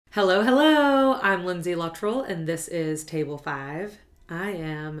Hello, hello. I'm Lindsay Luttrell, and this is Table 5. I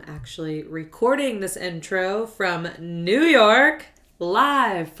am actually recording this intro from New York,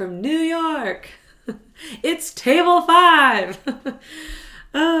 live from New York. It's Table 5.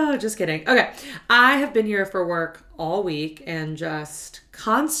 Oh, just kidding. Okay. I have been here for work all week and just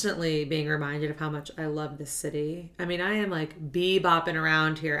constantly being reminded of how much I love this city. I mean, I am like bebopping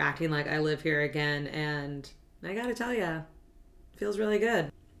around here, acting like I live here again, and I gotta tell you, feels really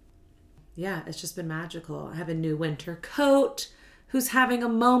good. Yeah, it's just been magical. I have a new winter coat who's having a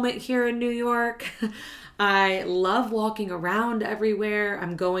moment here in New York. I love walking around everywhere.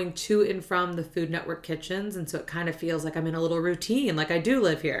 I'm going to and from the Food Network kitchens, and so it kind of feels like I'm in a little routine, like I do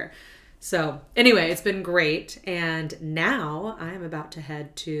live here. So, anyway, it's been great. And now I am about to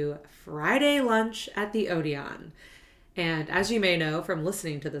head to Friday lunch at the Odeon. And as you may know from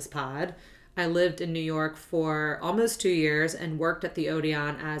listening to this pod, I lived in New York for almost 2 years and worked at the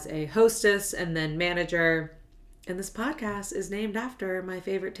Odeon as a hostess and then manager. And this podcast is named after my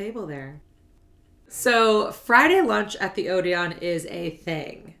favorite table there. So, Friday lunch at the Odeon is a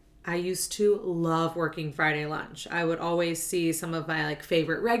thing. I used to love working Friday lunch. I would always see some of my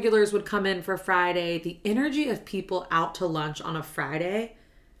favorite regulars would come in for Friday. The energy of people out to lunch on a Friday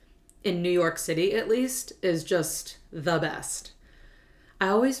in New York City at least is just the best. I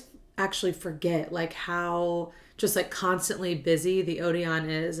always actually forget how just constantly busy the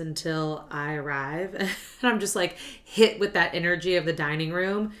Odeon is until I arrive. And I'm just hit with that energy of the dining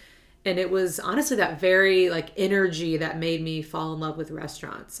room. And it was honestly that very energy that made me fall in love with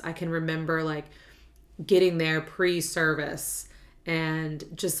restaurants. I can remember getting there pre-service and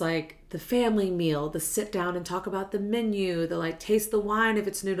just the family meal, the sit down and talk about the menu, the taste the wine if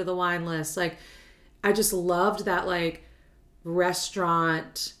it's new to the wine list. I just loved that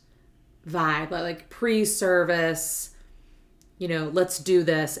restaurant vibe, pre-service, let's do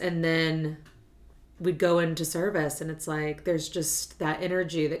this. And then we'd go into service and it's there's just that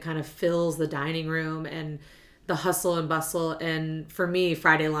energy that kind of fills the dining room and the hustle and bustle. And for me,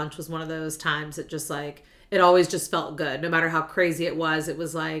 Friday lunch was one of those times that just it always just felt good. No matter how crazy it was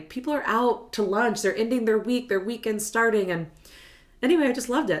people are out to lunch. They're ending their week, their weekend's starting. And anyway, I just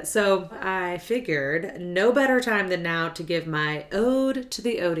loved it. So I figured no better time than now to give my ode to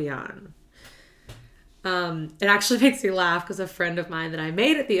the Odeon. It actually makes me laugh because a friend of mine that I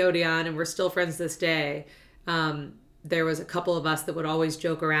made at the Odeon, and we're still friends this day, there was a couple of us that would always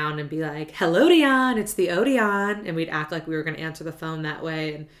joke around and be like, "Hello, Odeon, it's the Odeon." And we'd act like we were going to answer the phone that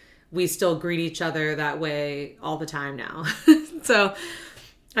way. And we still greet each other that way all the time now. So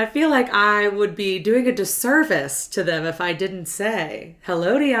I feel like I would be doing a disservice to them if I didn't say,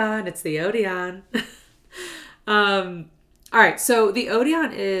 "Hello, Odeon, it's the Odeon." All right, so the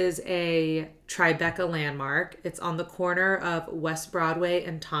Odeon is a Tribeca landmark. It's on the corner of West Broadway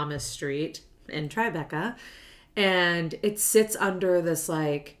and Thomas Street in Tribeca. And it sits under this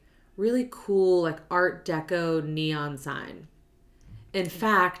really cool Art Deco neon sign. In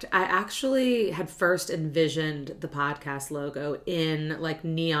fact, I actually had first envisioned the podcast logo in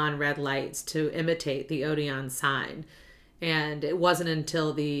neon red lights to imitate the Odeon sign. And it wasn't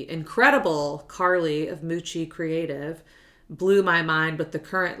until the incredible Carly of Mucci Creative blew my mind with the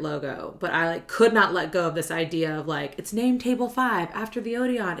current logo. But I could not let go of this idea of it's named Table 5 after the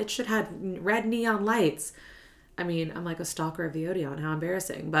Odeon. It should have red neon lights. I mean, I'm a stalker of the Odeon. How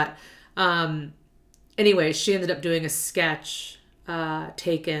embarrassing. But anyway, she ended up doing a sketch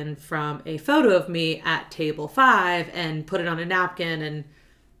taken from a photo of me at Table 5 and put it on a napkin, and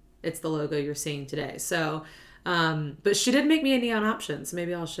it's the logo you're seeing today. So, but she did make me a neon option, so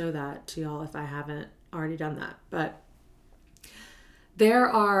maybe I'll show that to y'all if I haven't already done that. But there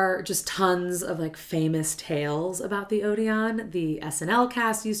are just tons of famous tales about the Odeon. The SNL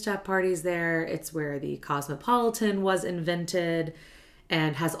cast used to have parties there. It's where the Cosmopolitan was invented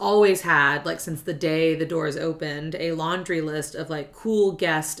and has always had, since the day the doors opened, a laundry list of cool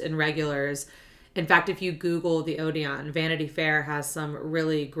guests and regulars. In fact, if you Google the Odeon, Vanity Fair has some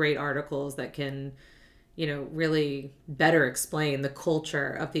really great articles that can, really better explain the culture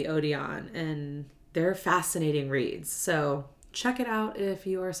of the Odeon. And they're fascinating reads. So check it out if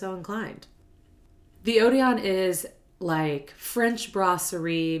you are so inclined. The Odeon is French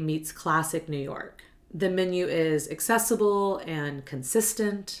brasserie meets classic New York. The menu is accessible and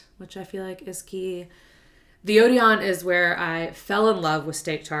consistent, which I feel is key. The Odeon is where I fell in love with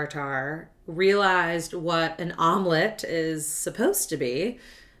steak tartare, realized what an omelet is supposed to be.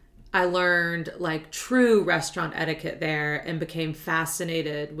 I learned true restaurant etiquette there and became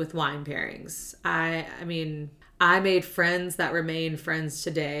fascinated with wine pairings. I mean, I made friends that remain friends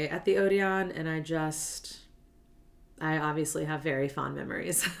today at the Odeon, and I obviously have very fond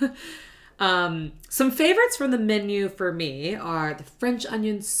memories. Some favorites from the menu for me are the French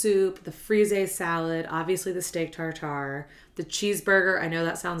onion soup, the frise salad, obviously the steak tartare, the cheeseburger. I know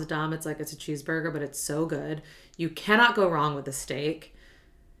that sounds dumb. It's like it's a cheeseburger, but it's so good. You cannot go wrong with the steak.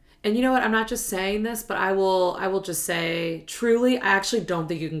 And you know what? I'm not just saying this, but I will just say truly, I actually don't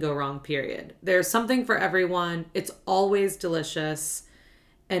think you can go wrong, period. There's something for everyone. It's always delicious.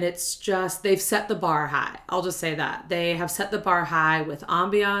 And it's just, they've set the bar high. I'll just say that. They have set the bar high with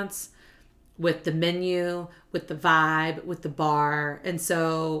ambiance, with the menu, with the vibe, with the bar. And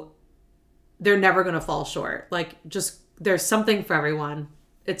so they're never going to fall short. Like, just, there's something for everyone.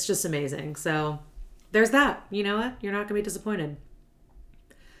 It's just amazing. So there's that. You know what? You're not going to be disappointed.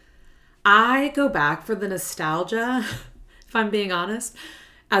 I go back for the nostalgia, if I'm being honest,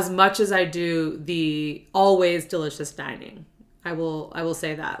 as much as I do the always delicious dining. I will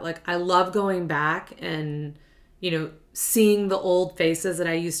say that. Like, I love going back and, seeing the old faces that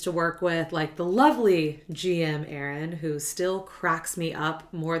I used to work with, like the lovely GM Erin, who still cracks me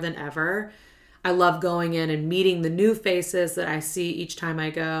up more than ever. I love going in and meeting the new faces that I see each time I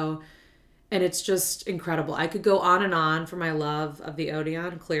go. And it's just incredible. I could go on and on for my love of the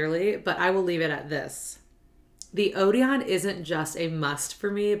Odeon, clearly, but I will leave it at this. The Odeon isn't just a must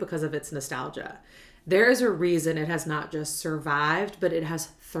for me because of its nostalgia. There is a reason it has not just survived, but it has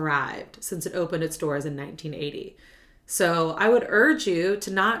thrived since it opened its doors in 1980. So I would urge you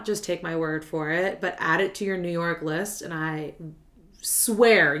to not just take my word for it, but add it to your New York list, and I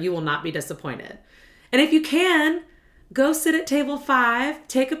swear you will not be disappointed. And if you can, go sit at table 5,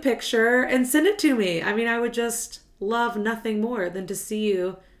 take a picture, and send it to me. I mean, I would just love nothing more than to see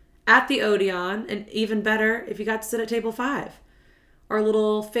you at the Odeon, and even better if you got to sit at table 5. Our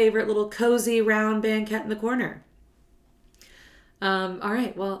little favorite little cozy round banquette in the corner. All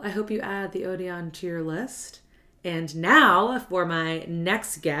right, well, I hope you add the Odeon to your list. And now for my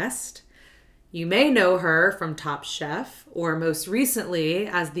next guest. You may know her from Top Chef, or most recently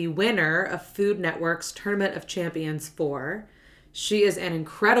as the winner of Food Network's Tournament of Champions 4. She is an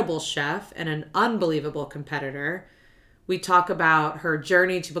incredible chef and an unbelievable competitor. We talk about her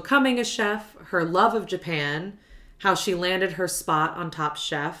journey to becoming a chef, her love of Japan, how she landed her spot on Top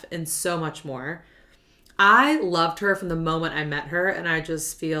Chef, and so much more. I loved her from the moment I met her, and I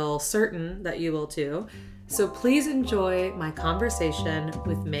just feel certain that you will too. So please enjoy my conversation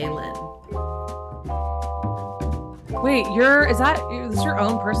with Mei Lin. Wait, is this your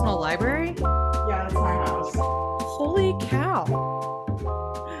own personal library? Yeah, that's my house. Holy cow.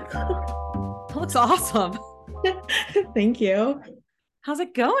 That looks awesome. Thank you. How's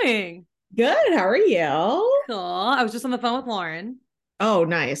it going? Good. How are you? Cool. I was just on the phone with Lauren. Oh,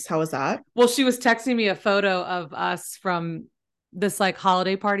 nice. How was that? Well, she was texting me a photo of us from this like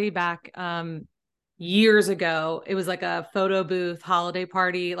holiday party back years ago. It was like a photo booth holiday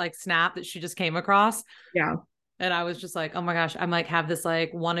party, like snap that she just came across. Yeah. And I was just like, oh my gosh, I'm like, have this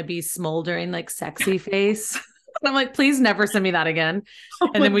like wannabe smoldering, like sexy face. I'm like, please never send me that again.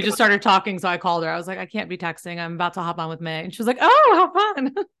 And then we just started talking. So I called her. I was like, I can't be texting. I'm about to hop on with Mei. And she was like, oh, how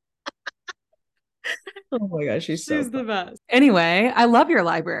fun. Oh my gosh, she's the best. Anyway, I love your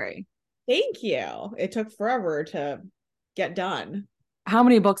library. Thank you. It took forever to get done. How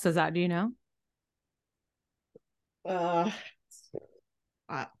many books is that? Do you know? I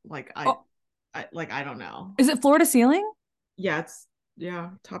don't know. Is it floor to ceiling? Yeah, it's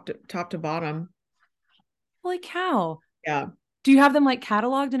top to bottom. Holy cow. Yeah. Do you have them like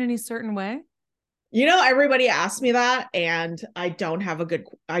cataloged in any certain way? Everybody asks me that, and I don't have a good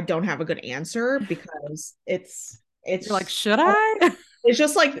answer because it's You're like, should I? It's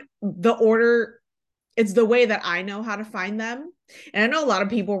just like the order. It's the way that I know how to find them. And I know a lot of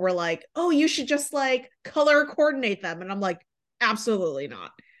people were like, oh, you should just like color coordinate them. And I'm like, absolutely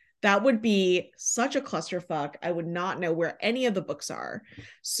not. That would be such a clusterfuck. I would not know where any of the books are.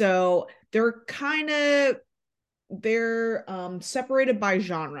 So they're separated by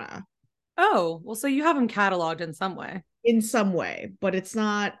genre. Oh, well, so you have them cataloged in some way. In some way, but it's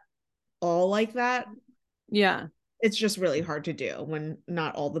not all like that. Yeah. It's just really hard to do when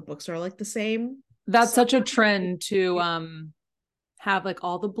not all the books are like the same. That's such a trend to have like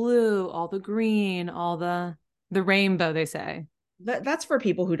all the blue, all the green, all the rainbow, they say. That's for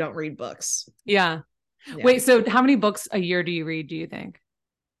people who don't read books. Yeah. Wait, so how many books a year do you read, do you think?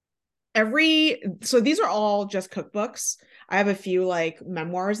 So these are all just cookbooks. I have a few like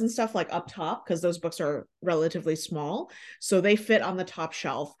memoirs and stuff like up top because those books are relatively small. So they fit on the top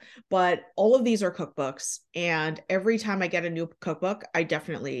shelf. But all of these are cookbooks. And every time I get a new cookbook, I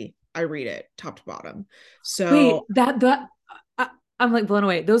read it top to bottom. So wait, I'm like blown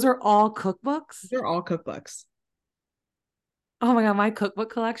away. Those are all cookbooks? They're all cookbooks. Oh my God, my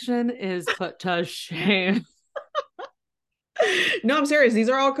cookbook collection is put to shame. No, I'm serious. These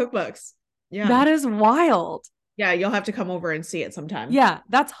are all cookbooks. Yeah. That is wild. Yeah, you'll have to come over and see it sometime. Yeah,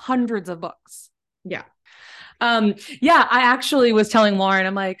 that's hundreds of books. Yeah. Yeah, I actually was telling Lauren,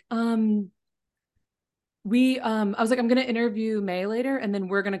 I'm like, I was like, I'm gonna interview May later, and then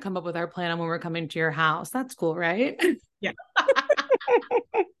we're gonna come up with our plan on when we're coming to your house. That's cool, right? Yeah.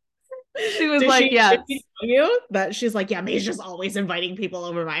 She was Did like, did she yes. tell you that she's like, yeah, May's just always inviting people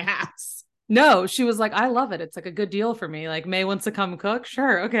over my house? No, she was like, I love it. It's like a good deal for me. Like May wants to come cook.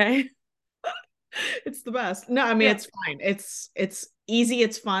 Sure, okay. It's the best. No, I mean Yeah. it's fine. It's easy,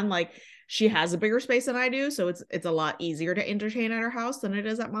 it's fun. Like she has a bigger space than I do, so it's a lot easier to entertain at her house than it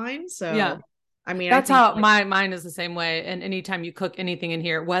is at mine. Yeah. So I mean, I That's think how like, mine is the same way. And anytime you cook anything in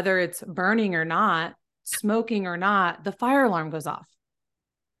here, whether it's burning or not, smoking or not, the fire alarm goes off.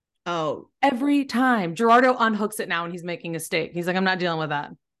 oh, Every time. Gerardo unhooks it now when he's making a steak. He's like, I'm not dealing with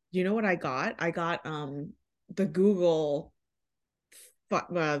that. you know what I got? I got the Google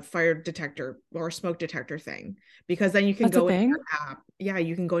fire detector or smoke detector thing, because then you can That's a go into thing. your app. Yeah,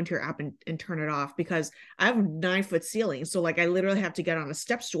 you can go into your app and turn it off, because I have a 9-foot ceiling. So like I literally have to get on a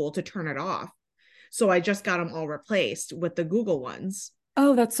step stool to turn it off. So I just got them all replaced with the Google ones.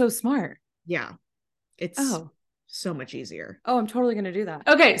 Oh, that's so smart. Yeah, it's Oh, so much easier. oh, I'm totally going to do that.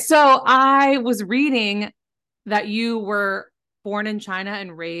 Okay. So I was reading that you were born in China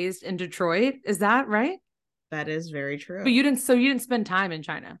and raised in Detroit. Is that right? That is very But true. you didn't spend time in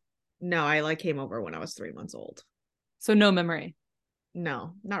China. No, I like came over when I was 3 months old. So no memory.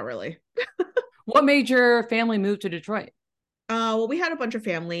 No, not really. What made your family move to Detroit? Well, we had a bunch of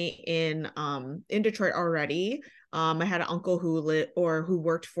family in Detroit already. I had an uncle who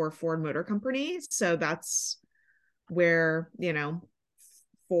worked for Ford Motor Company, so that's where,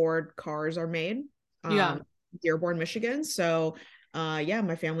 Ford cars are made. Yeah. Um, Dearborn, Michigan. So, yeah,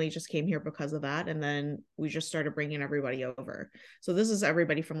 my family just came here because of that, and then we just started bringing everybody over. So this is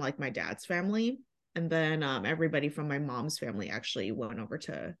everybody from like my dad's family, and then everybody from my mom's family actually went over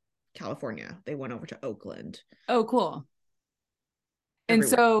to California. They went over to Oakland. Oh, cool. And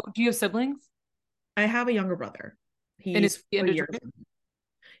Everywhere. so do you have siblings? I have a younger brother. And is He's he in 4 years. Detroit?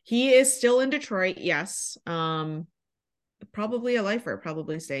 He is still in Detroit, yes. Probably a lifer,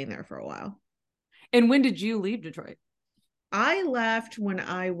 probably staying there for a while. And when did you leave Detroit? I left when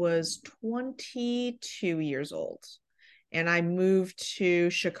I was 22 years old, and I moved to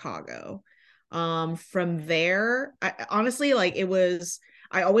Chicago. From there, I honestly, like,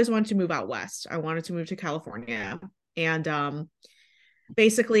 I always wanted to move out west. I wanted to move to California. And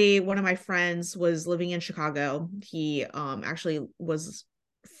basically one of my friends was living in Chicago. He actually was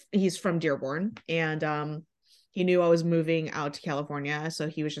he's from Dearborn, and he knew I was moving out to California, so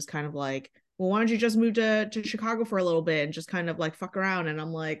he was just kind of like, well, why don't you just move to Chicago for a little bit and just kind of like fuck around? And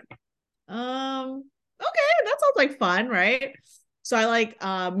I'm like, okay, that sounds like fun, right? So I like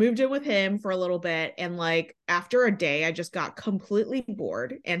moved in with him for a little bit, and like after a day I just got completely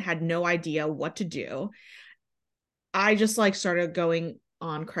bored and had no idea what to do. I just like started going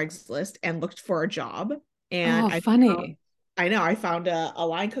on Craigslist and looked for a job. And Oh, funny. I know I found a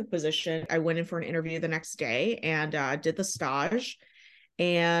line cook position. I went in for an interview the next day and did the stage.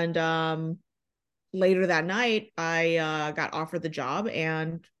 And later that night, I got offered the job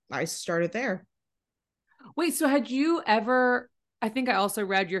and I started there. Wait, so had you ever, I think I also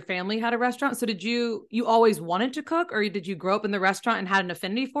read your family had a restaurant. So did you always wanted to cook, or did you grow up in the restaurant and had an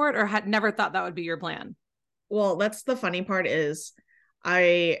affinity for it, or had never thought that would be your plan? Well, that's the funny part is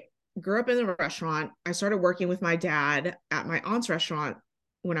I grew up in a restaurant. I started working with my dad at my aunt's restaurant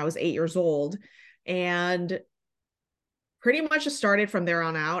when I was 8 years old. And pretty much just started from there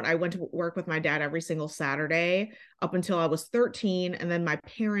on out. I went to work with my dad every single Saturday up until I was 13. And then my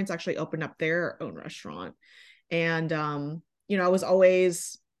parents actually opened up their own restaurant. And, I was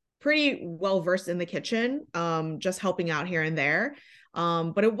always pretty well versed in the kitchen, just helping out here and there.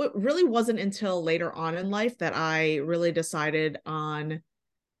 But it really wasn't until later on in life that I really decided on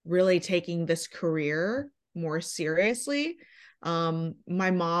really taking this career more seriously.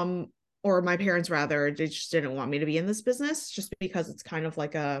 My mom, or my parents rather, they just didn't want me to be in this business just because it's kind of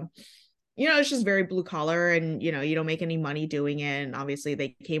like it's just very blue collar, and you don't make any money doing it. And obviously they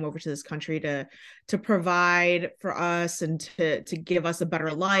came over to this country to provide for us and to give us a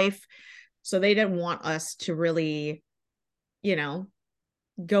better life. So they didn't want us to really, you know,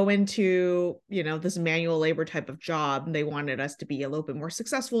 go into this manual labor type of job. They wanted us to be a little bit more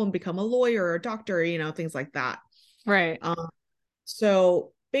successful and become a lawyer or a doctor, things like that. Right.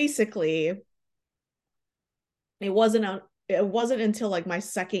 So basically it wasn't until like my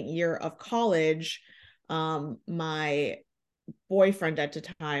second year of college, my boyfriend at the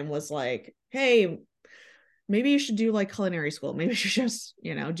time was like, hey, maybe you should do like culinary school. Maybe you should just,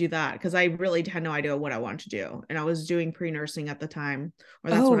 do that. Cause I really had no idea what I wanted to do. And I was doing pre-nursing at the time,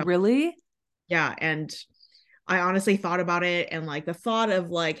 or that's Oh, what I, really? yeah. And I honestly thought about it. And like the thought of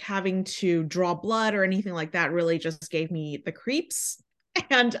like having to draw blood or anything like that really just gave me the creeps.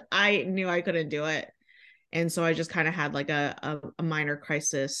 And I knew I couldn't do it. And so I just kind of had like a minor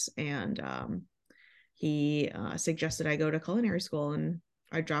crisis. And he suggested I go to culinary school, and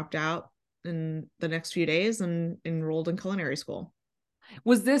I dropped out in the next few days and enrolled in culinary school.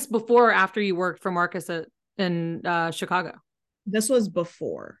 Was this before or after you worked for Marcus in Chicago? This was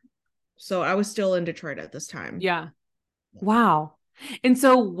before. So I was still in Detroit at this time. Yeah. Wow. And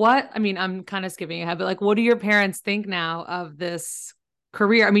so what, I mean, I'm kind of skipping ahead, but like, what do your parents think now of this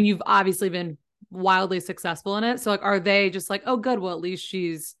career? I mean, you've obviously been wildly successful in it. So like, are they just like, oh, good, well, at least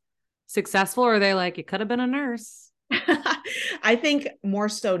she's successful? Or are they like, it could have been a nurse? I think more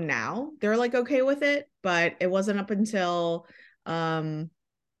so now they're like okay with it, but it wasn't up until um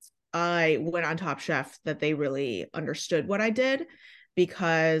I went on Top Chef that they really understood what I did,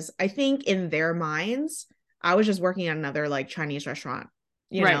 because I think in their minds I was just working at another like Chinese restaurant,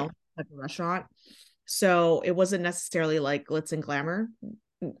 Right. type of restaurant. So it wasn't necessarily like glitz and glamour.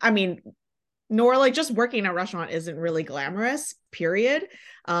 I mean, nor like just working in a restaurant isn't really glamorous, period.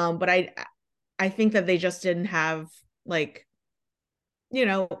 But I think that they just didn't have like,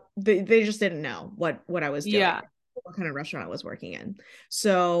 they just didn't know what I was doing, Yeah. what kind of restaurant I was working in.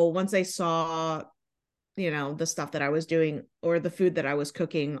 So once they saw, the stuff that I was doing or the food that I was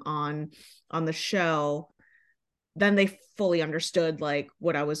cooking on the show, then they fully understood like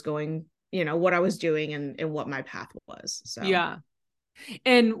what I was going, what I was doing, and what my path was. So Yeah.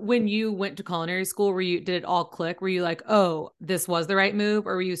 And when you went to culinary school, did it all click? Were you like, oh, this was the right move?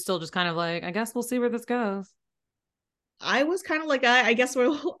 Or were you still just kind of like, I guess we'll see where this goes? I was kind of like, I guess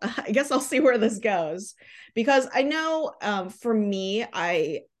I guess I'll see where this goes, because I know, for me,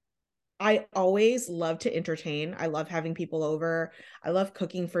 I always love to entertain. I love having people over. I love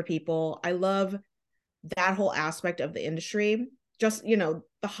cooking for people. I love that whole aspect of the industry, just, the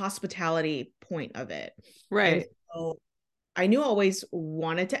hospitality point of it. And Right. so I knew I always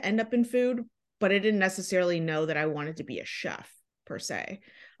wanted to end up in food, but I didn't necessarily know that I wanted to be a chef per se.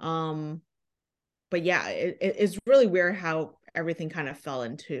 Um, but yeah, it's really weird how everything kind of fell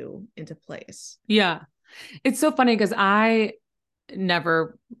into place. Yeah. It's so funny because I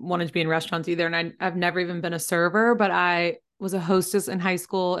never wanted to be in restaurants either. And I've never even been a server, but I was a hostess in high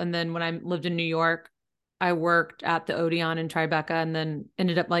school. And then when I lived in New York, I worked at the Odeon in Tribeca and then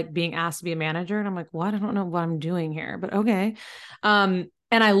ended up like being asked to be a manager. And I'm like, what? I don't know what I'm doing here, but okay.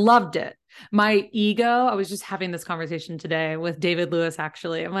 And I loved it. My ego, I was just having this conversation today with David Lewis,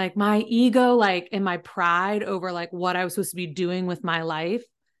 actually. I'm like, my ego, like, and my pride over like what I was supposed to be doing with my life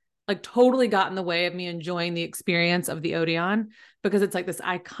like totally got in the way of me enjoying the experience of the Odeon, because it's like this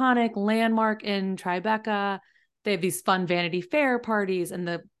iconic landmark in Tribeca. They have these fun Vanity Fair parties, and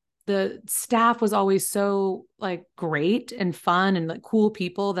the staff was always so like great and fun and like cool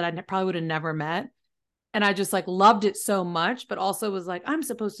people that I probably would have never met. And I just like loved it so much, but also was like, I'm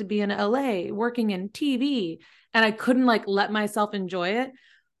supposed to be in LA working in TV. And I couldn't like let myself enjoy it.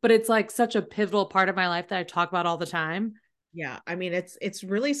 But it's like such a pivotal part of my life that I talk about all the time. Yeah, I mean, it's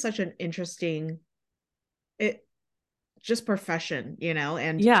really such an interesting, it just profession,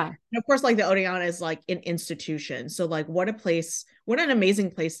 and Yeah. of course, like the Odeon is like an institution. So like, what an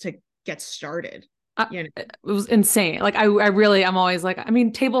amazing place to get started. It was insane. Like I'm always like, I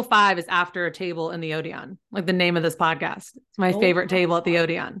mean, table 5 is after a table in the Odeon, like the name of this podcast. It's my Oh, favorite table at the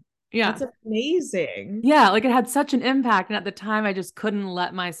Odeon. Yeah. that's amazing. Yeah. Like it had such an impact. And at the time, I just couldn't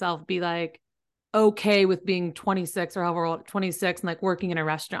let myself be like, okay with being 26 or however old, 26 and like working in a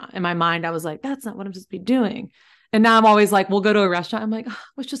restaurant. In my mind, I was like, that's not what I'm supposed to be doing. And now I'm always like, we'll go to a restaurant. I'm like, oh,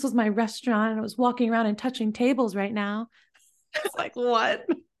 which just was my restaurant. And I was walking around and touching tables right now. It's like, what?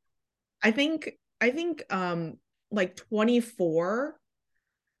 I think like 24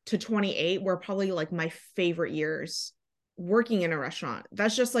 to 28 were probably like my favorite years working in a restaurant.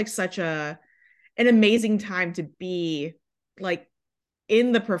 That's just like such an amazing time to be like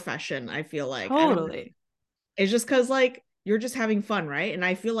in the profession. I feel like, I don't know. Totally. It's just because like you're just having fun, right? And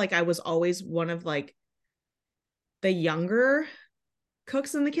I feel like I was always one of like the younger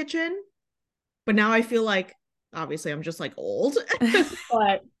cooks in the kitchen, but now I feel like obviously I'm just like old.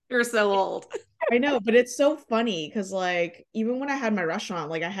 But You're so old. I know, but it's so funny because like even when I had my restaurant,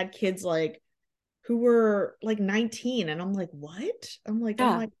 like I had kids like who were like 19, and I'm like, what? I'm like, oh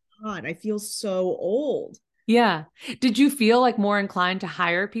Yeah. my God, I feel so old. Yeah. Did you feel like more inclined to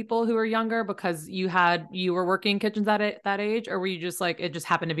hire people who are younger because you were working kitchens that age, or were you just like it just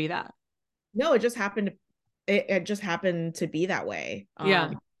happened to be that? No, it just happened. It just happened to be that way.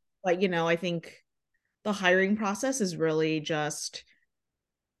 Yeah, But I think the hiring process is really just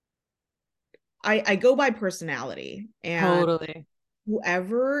I go by personality, and totally.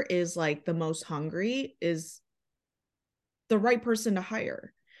 whoever is like the most hungry is the right person to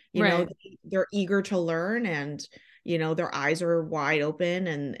hire. Right. They're eager to learn, and their eyes are wide open,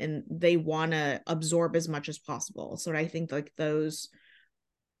 and they want to absorb as much as possible. So I think like those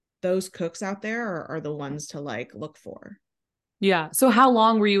cooks out there are the ones to like look for. Yeah. So how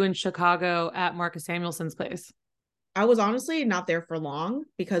long were you in Chicago at Marcus Samuelson's place? I was honestly not there for long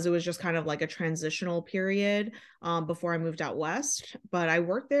because it was just kind of like a transitional period before I moved out west. But I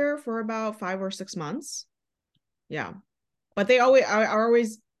worked there for about 5 or 6 months. Yeah, but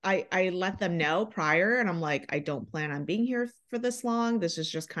I let them know prior, and I'm like, I don't plan on being here for this long. This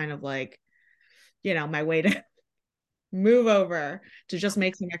is just kind of like, my way to move over to just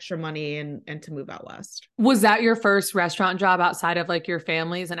make some extra money and to move out west. Was that your first restaurant job outside of like your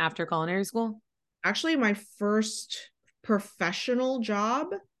families and after culinary school? Actually, my first professional job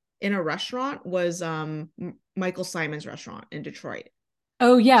in a restaurant was Michael Simon's restaurant in Detroit.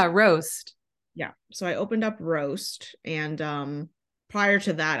 Oh yeah, roast. Yeah. So I opened up Roast, and prior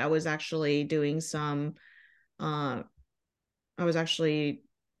to that I was actually doing some uh I was actually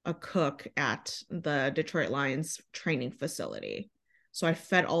a cook at the Detroit Lions training facility. So I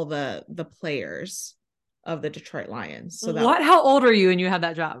fed all the players of the Detroit Lions. So that What? How old are you and you had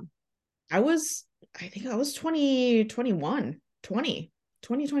that job? I was I think I was 2021.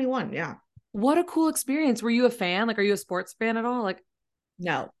 Yeah. What a cool experience. Were you a fan? Like, are you a sports fan at all? Like,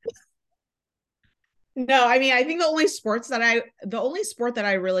 No. No, I mean, I think the only sport that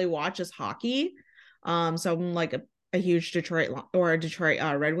I really watch is hockey. So I'm like a huge Detroit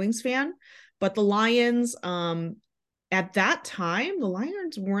Red Wings fan. But the Lions, at that time, the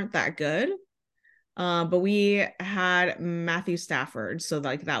Lions weren't that good. But we had Matthew Stafford, so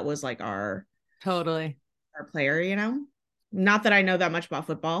like that was like totally. our player. Not that I know that much about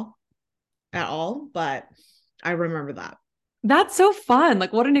football at all, but I remember that. That's so fun.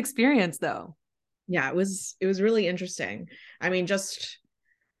 Like, what an experience, though. Yeah, it was really interesting. I mean, just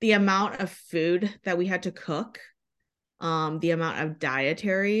the amount of food that we had to cook, the amount of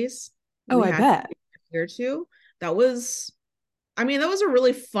dietaries Oh, we I had to bet. adhere to. That was, I mean, that was a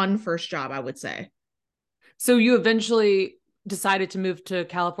really fun first job, I would say. So you eventually decided to move to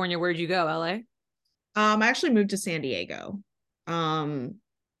California. Where'd you go? LA? I actually moved to San Diego. Um,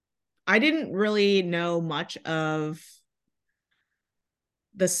 I didn't really know much of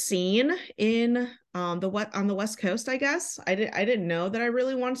the scene in on the West Coast, I guess. I didn't know that I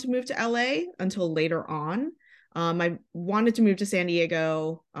really wanted to move to LA until later on. I wanted to move to San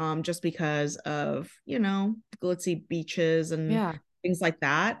Diego just because of, glitzy beaches and Yeah. things like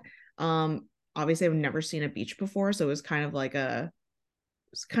that. Obviously I've never seen a beach before, so it's kind of like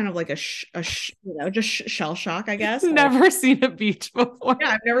just shell shock, I guess. Like, Never seen a beach before.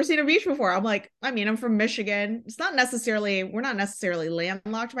 yeah, I've never seen a beach before. I'm like, I mean, I'm from Michigan. We're not necessarily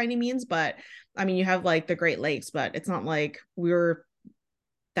landlocked by any means, but I mean, you have like the Great Lakes, but it's not like we're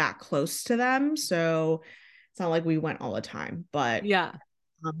that close to them. So it's not like we went all the time. But Yeah.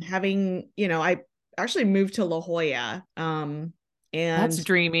 I actually moved to La Jolla. That's And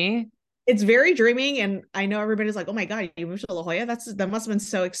dreamy. it's very dreaming, and I know everybody's like, oh my god, you moved to La Jolla, that must have been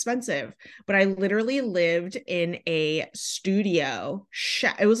so expensive. But I literally lived in a studio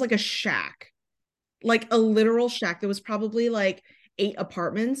shack. It was like a shack, like a literal shack. There was probably like 8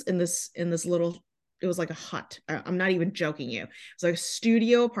 apartments in this little, it was like a hut. I'm not even joking you. It's like a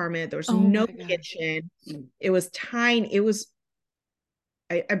studio apartment. There was Oh no my gosh. kitchen. It was tiny.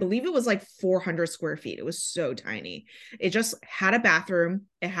 I believe it was like 400 square feet. It was so tiny. It just had a bathroom.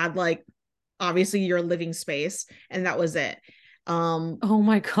 It had like obviously your living space, and that was it. Oh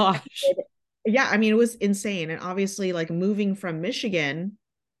my gosh. Yeah, I mean, it was insane. And obviously, like moving from Michigan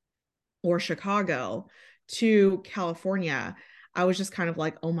or Chicago to California, I was just kind of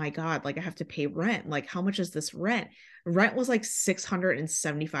like, oh my God, like I have to pay rent. Like, how much is this rent? Rent was like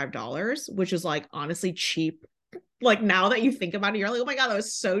 $675, which is like honestly cheap. Like now that you think about it, you're like, oh my God, that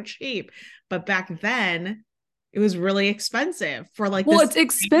was so cheap. But back then, it was really expensive for like Well, this. it's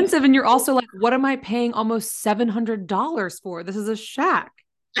expensive. And you're also like, what am I paying almost $700 for? This is a shack.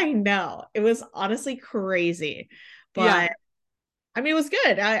 I know it was honestly crazy, Yeah. but I mean, it was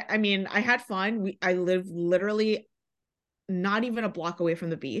good. I mean, I had fun. I lived literally not even a block away from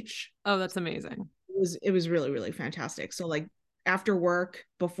the beach. Oh, that's amazing. It was really, really fantastic. So like after work,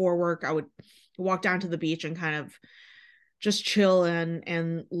 before work, I would walk down to the beach and kind of just chill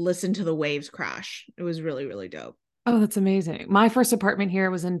and listen to the waves crash. It was really, really dope. Oh, that's amazing. My first apartment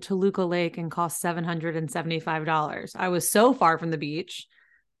here was in Toluca Lake and cost $775. I was so far from the beach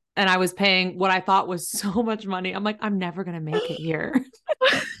and I was paying what I thought was so much money. I'm like, I'm never going to make it here.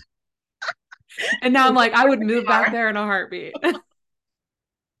 And now I'm like, I would move back there in a heartbeat.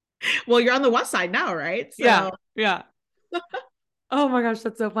 Well, you're on the west side now, right? Yeah. So Yeah. Oh my gosh,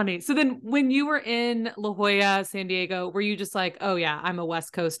 that's so funny. So then when you were in La Jolla, San Diego, were you just like, oh yeah, I'm a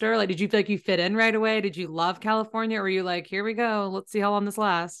West Coaster? Like, did you feel like you fit in right away? Did you love California? Or were you like, here we go, let's see how long this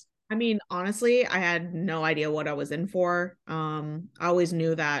lasts? I mean, honestly, I had no idea what I was in for. I always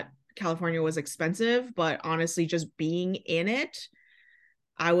knew that California was expensive, but honestly, just being in it,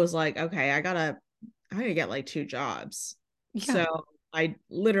 I was like, okay, I gotta get like two jobs. Yeah. So I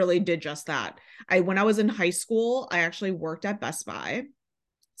literally did just that. When I was in high school, I actually worked at Best Buy.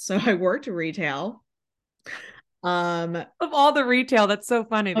 So I worked retail. Um, Of all the retail, that's so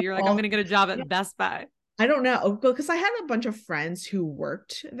funny that of you're like, I'm all, gonna get a job at Best Buy. I don't know, because I had a bunch of friends who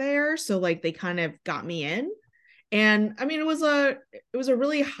worked there, so like they kind of got me in. And I mean, it was a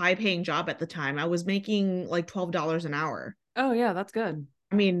really high paying job at the time. I was making like $12 an hour. Oh yeah, that's good.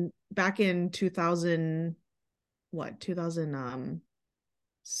 I mean, back in 2000, what,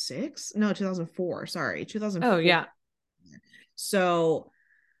 2006? No, 2004. Sorry, Oh 2004. yeah. So,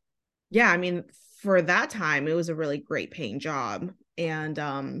 yeah, I mean, for that time, it was a really great paying job. And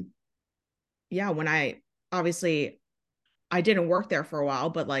yeah, when I obviously I didn't work there for a while,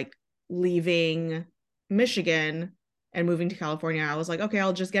 but like leaving Michigan and moving to California, I was like, okay,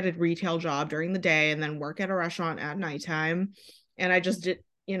 I'll just get a retail job during the day and then work at a restaurant at nighttime. And I just did,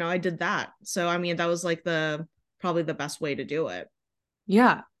 I did that. So, I mean, that was like probably the best way to do it.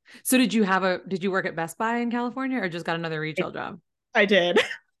 Yeah. So did you work at Best Buy in California or just got another retail job? I did.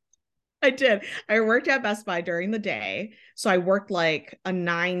 I did. I worked at Best Buy during the day. So I worked like a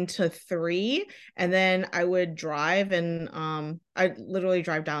 9 to 3, and then I would drive and I literally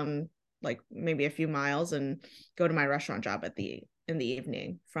drive down like maybe a few miles and go to my restaurant job in the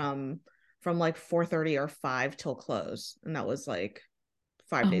evening from like 4:30 or 5 till close. And that was like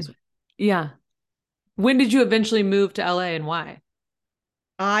 5 days. Oh, yeah. When did you eventually move to LA and why?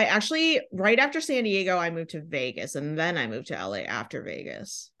 I actually, right after San Diego, I moved to Vegas, and then I moved to LA after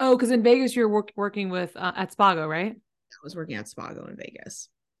Vegas. Oh, because in Vegas you're working with at Spago, right? I was working at Spago in Vegas.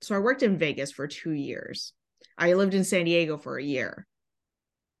 So I worked in Vegas for 2 years. I lived in San Diego for a year.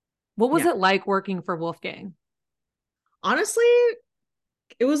 What was Yeah. it like working for Wolfgang? Honestly,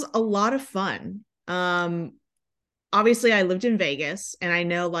 it was a lot of fun. Obviously I lived in Vegas, and I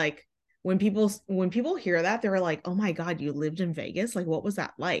know like when people hear that, they're like, "Oh my God, you lived in Vegas? Like what was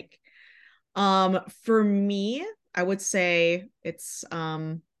that like?" For me, I would say it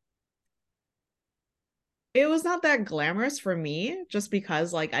was not that glamorous for me, just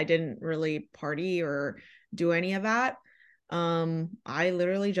because like I didn't really party or do any of that. I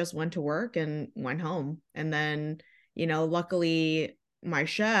literally just went to work and went home. And then, luckily my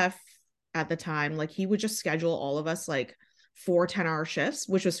chef at the time, like he would just schedule all of us like 4 10-hour shifts,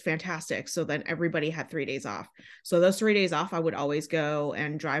 which was fantastic. So then everybody had 3 days off. So those 3 days off, I would always go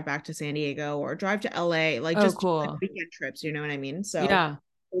and drive back to San Diego or drive to LA, like Oh, just do, like, cool. weekend trips, you know what I mean? So Yeah.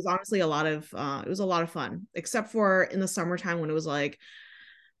 it was honestly it was a lot of fun, except for in the summertime when it was like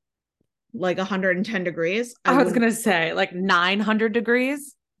 110 degrees. I I was wouldn't. gonna say like 900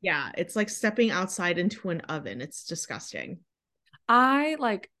 degrees. Yeah, it's like stepping outside into an oven. It's disgusting. I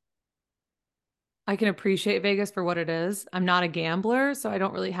like I can appreciate Vegas for what it is. I'm not a gambler, so I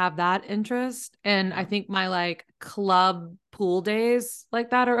don't really have that interest. And I Yeah. think my like club pool days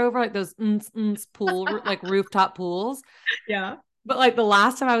like that are over, like those pool like rooftop pools. Yeah. But like the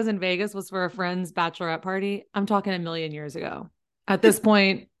last time I was in Vegas was for a friend's bachelorette party. I'm talking a million years ago. At this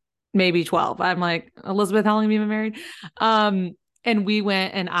point, maybe 12. I'm like, Elizabeth, how long have you been married? Um, and we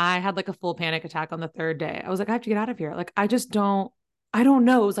went and I had like a full panic attack on the third day. I was like, I have to get out of here. Like, I don't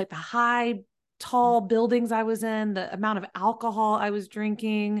know. It was like the high, tall buildings I was in, the amount of alcohol I was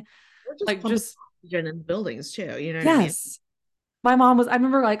drinking, We're just like pumping just, oxygen in the buildings too. You know what I mean? yes. I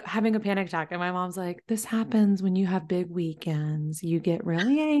remember like having a panic attack, and my mom's like, this happens when you have big weekends. You get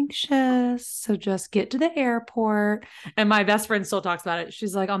really anxious. So just get to the airport. And my best friend still talks about it.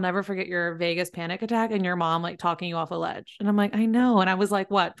 She's like, I'll never forget your Vegas panic attack and your mom like talking you off a ledge. And I'm like, I know. And I was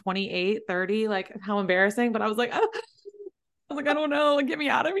like, what, 28, 30? Like, how embarrassing. But I was like, oh. I was like, I don't know. Like, get me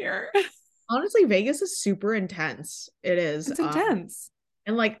out of here. Honestly, Vegas is super intense. It is. It's intense.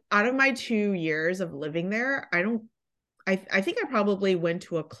 And like out of my 2 years of living there, I think I probably went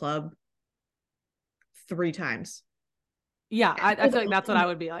to a club 3 times. Yeah, I feel like that's what I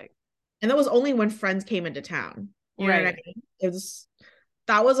would be like. And that was only when friends came into town. You know what I Right. mean?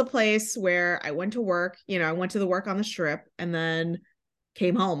 That was a place where I went to work, I went to the work on the strip and then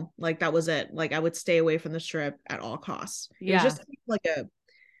came home. Like that was it. Like I would stay away from the strip at all costs. It was Yeah. just like it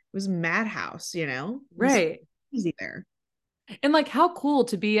was madhouse, It was Right. easy there. And like how cool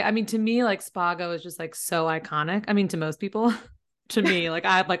to be. I mean, to me, like Spago is just like so iconic. I mean, to most people, to me, like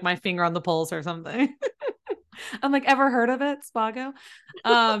I have like my finger on the pulse or something. I'm like, ever heard of it, Spago?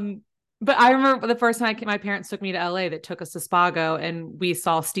 Um, but I remember the first time my parents took me to LA that took us to Spago and we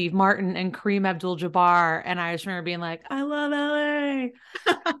saw Steve Martin and Kareem Abdul-Jabbar. And I just remember being like, I love LA.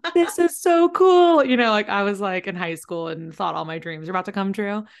 This is so cool. Like I was like in high school and thought all my dreams were about to come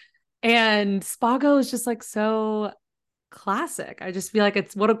true. And Spago is just like so classic. I just feel like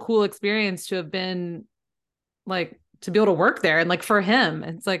it's what a cool experience to have been like to be able to work there. And like for him,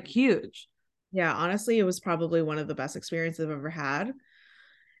 it's like huge. Yeah, honestly, it was probably one of the best experiences I've ever had.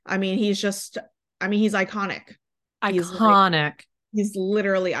 I mean, he's iconic. He's like, Iconic. he's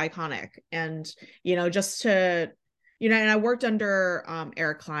literally iconic. And, just to, and I worked under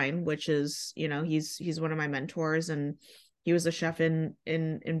Eric Klein, which is, he's one of my mentors, and he was a chef in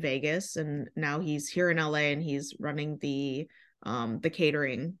Vegas, and now he's here in LA and he's running the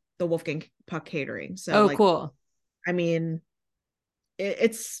catering, the Wolfgang Puck catering. So Oh, like, cool. I mean,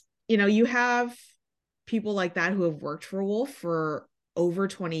 it's, you have people like that who have worked for Wolf for over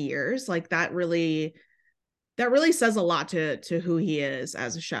 20 years. Like that really says a lot to who he is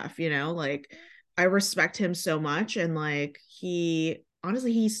as a chef, like I respect him so much. And like he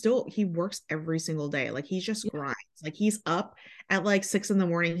honestly he works every single day. Like he just Yeah. grinds. Like he's up at like 6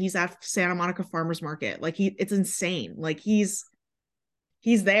 a.m. He's at Santa Monica Farmers Market. Like it's insane. Like he's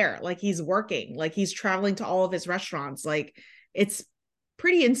there. Like he's working. Like he's traveling to all of his restaurants. Like it's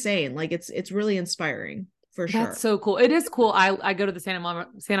pretty insane. Like it's really inspiring for That's sure. so cool. It is cool. I go to the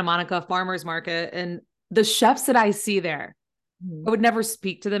Santa Monica Farmers Market and the chefs that I see there, Mhm. I would never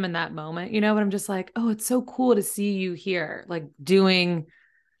speak to them in that moment, but I'm just like, oh, it's so cool to see you here, like doing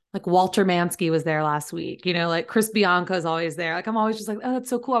like Walter Mansky was there last week, like Chris Bianca is always there. Like I'm always just like, oh, that's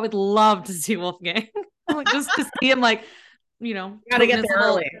so cool. I would love to see Wolfgang. Like just to see him like, Gotta toting get his there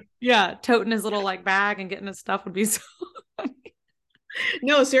little, early. yeah, toting his little like bag and getting his stuff would be so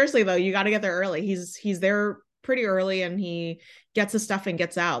No, seriously though, you got to get there early. He's there pretty early and he gets his stuff and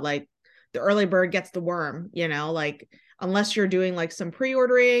gets out. Like the early bird gets the worm, like unless you're doing like some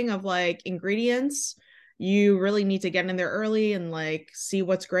pre-ordering of like ingredients, you really need to get in there early and like see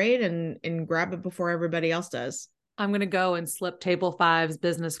what's great and grab it before everybody else does. I'm gonna go and slip Table Five's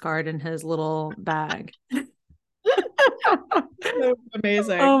business card in his little bag.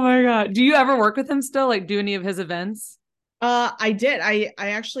 Amazing. Oh my God. Do you ever work with him still? Like do any of his events? I did.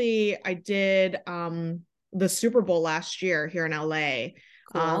 I did the Super Bowl last year here in LA.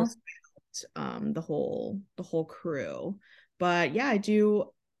 Um Cool. the whole crew. But yeah,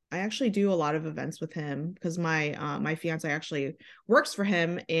 I actually do a lot of events with him because my fiance actually works for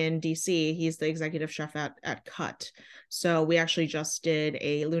him in DC. He's the executive chef at Cut. So we actually just did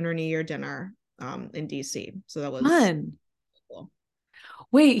a Lunar New Year dinner in DC. So that was Fun. cool.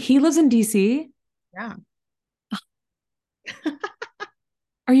 Wait, he lives in DC? Yeah.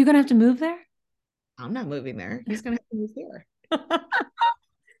 Are you gonna have to move there? I'm not moving there. He's gonna have to move here.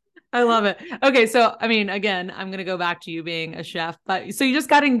 I love it. Okay, so I mean, again, I'm gonna go back to you being a chef, but so you just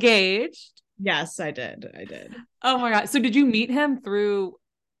got engaged. Yes, I did. I did. Oh my God. So did you meet him through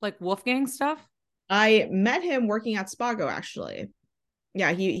like Wolfgang stuff? I met him working at Spago actually.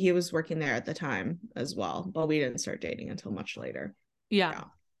 Yeah, he was working there at the time as well, but we didn't start dating until much later. Yeah. Yeah.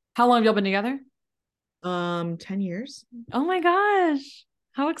 How long have y'all been together? 10 years. Oh my gosh.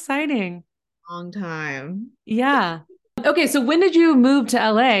 How exciting. Long time. Yeah. Okay, so when did you move to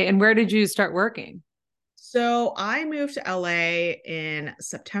LA and where did you start working? So I moved to LA in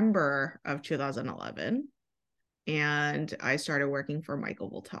September of 2011 and I started working for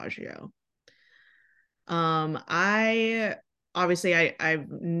Michael Voltaggio. I obviously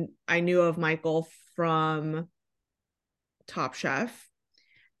I knew of Michael from Top Chef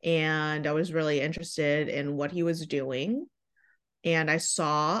and I was really interested in what he was doing. And I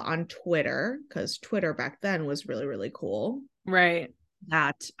saw on Twitter, because Twitter back then was really, really cool, Right.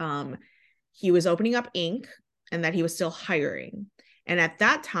 that he was opening up Inc. and that he was still hiring. And at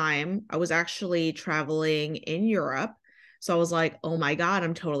that time, I was actually traveling in Europe. So I was like, oh my God,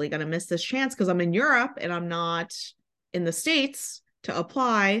 I'm totally going to miss this chance because I'm in Europe and I'm not in the States to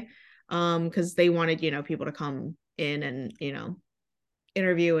apply because they wanted, people to come in and,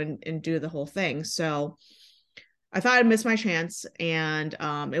 interview and do the whole thing. So I thought I'd miss my chance. And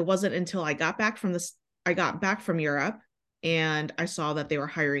it wasn't until I got back from Europe and I saw that they were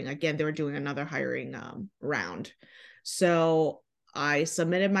hiring again. They were doing another hiring round. So I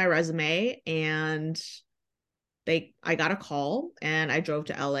submitted my resume, and I got a call, and I drove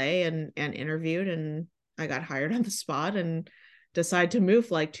to LA and interviewed, and I got hired on the spot and decided to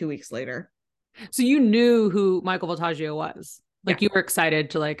move like 2 weeks later. So you knew who Michael Voltaggio was. Yeah. Like you were excited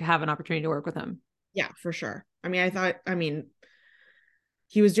to like have an opportunity to work with him. Yeah, for sure. I mean,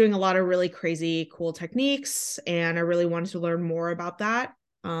 he was doing a lot of really crazy cool techniques, and I really wanted to learn more about that.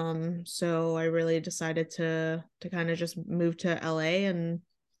 So I really decided to kind of just move to LA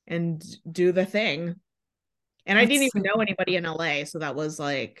and do the thing. And I didn't That's even so know anybody in LA, so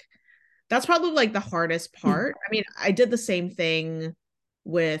that's probably like the hardest part. I mean, I did the same thing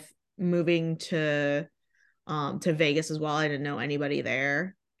with moving to Vegas as well. I didn't know anybody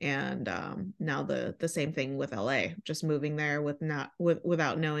there. And now the same thing with LA, just moving there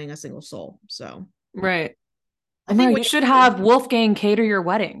without knowing a single soul. So right. I Oh my, think you should have Wolfgang cater your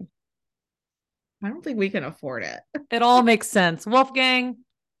wedding. I don't think we can afford it. It all makes sense. Wolfgang,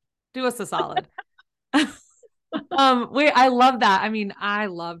 do us a solid. Wait, I love that. I mean, I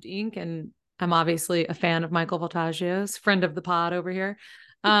loved Ink, and I'm obviously a fan of Michael Voltaggio's, friend of the pod over here.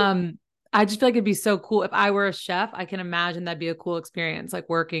 I just feel like it'd be so cool if I were a chef. I can imagine that'd be a cool experience, like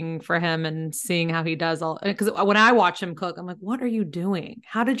working for him and seeing how he does all. Because when I watch him cook, I'm like, what are you doing?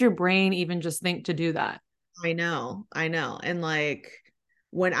 How did your brain even just think to do that? I know. And like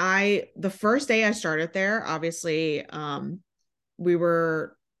the first day I started there, obviously, we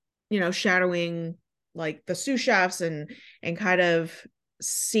were, shadowing like the sous chefs and kind of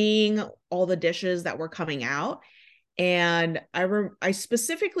seeing all the dishes that were coming out. And I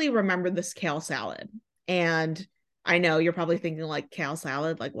specifically remember this kale salad. And I know you're probably thinking like kale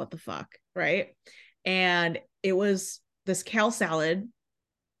salad, like what the fuck, right? And it was this kale salad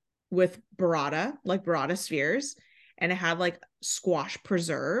with burrata, like burrata spheres, and it had like squash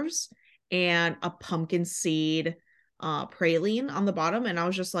preserves and a pumpkin seed praline on the bottom. And I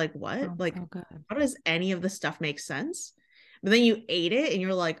was just like, what? Sounds Like, so good. how does any of this stuff make sense? But then you ate it and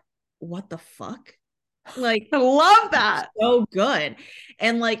you're like, what the fuck? Like, I love that. so good.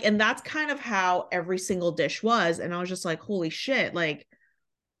 And that's kind of how every single dish was. And I was just like, holy shit, like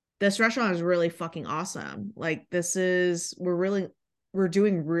this restaurant is really fucking awesome. Like we're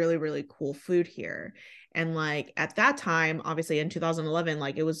doing really, really cool food here. And like at that time, obviously in 2011,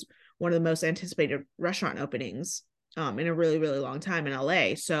 like it was one of the most anticipated restaurant openings in a really, really long time in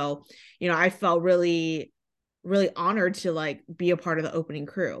LA. So, I felt really, really honored to like be a part of the opening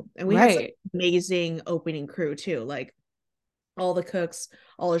crew. And we had such Right. amazing opening crew too. Like all the cooks,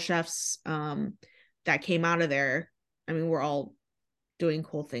 all the chefs that came out of there. I mean, we're all doing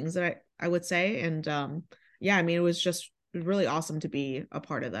cool things that I would say. And yeah, I mean, it was just really awesome to be a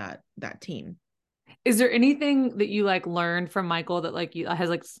part of that team. Is there anything that you like learned from Michael that like you has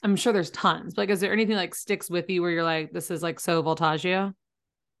like I'm sure there's tons, but like is there anything like sticks with you where you're like, this is like so Voltaggio?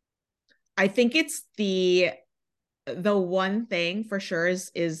 I think it's the one thing for sure is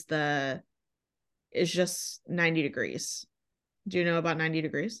just 90 degrees. Do you know about 90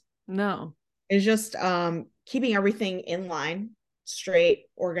 degrees? No. It's just keeping everything in line, straight,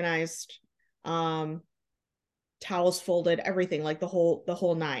 organized, um towels folded, everything, like the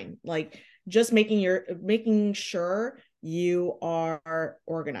whole nine. Like just making sure you are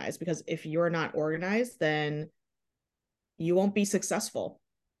organized, because if you're not organized, then you won't be successful.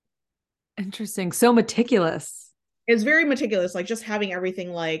 Interesting. So meticulous. It's very meticulous, like just having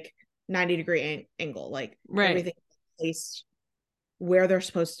everything like 90-degree angle, like Right. everything placed where they're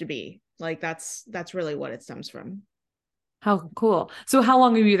supposed to be. Like that's really what it stems from. How cool. So how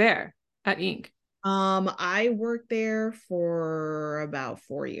long were you there at Ink? I worked there for about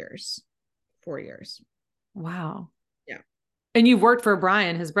 4 years. 4 years. Wow. Yeah. And you've worked for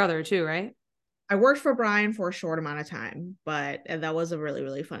Brian, his brother, too, right? I worked for Brian for a short amount of time, but that was a really,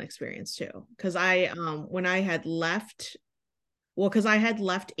 really fun experience too. Cause when I had left, well, cause I had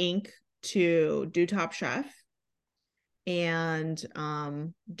left Inc. to do Top Chef. And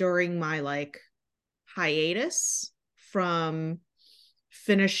during my like hiatus from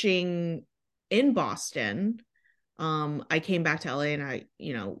finishing in Boston, I came back to LA, and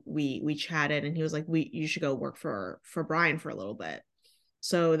we chatted, and he was like, you should go work for Brian for a little bit.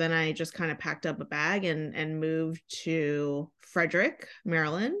 So then I just kind of packed up a bag and moved to Frederick,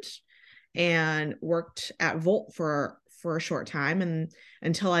 Maryland, and worked at Volt for a short time, and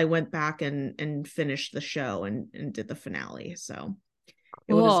until I went back and finished the show and did the finale. So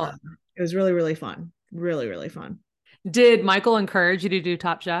it was Cool. it was really, really fun. Really, really fun. Did Michael encourage you to do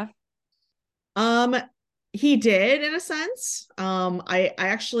Top Chef? Um he did, in a sense. I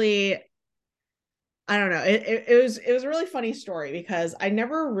actually I don't know. It was a really funny story because I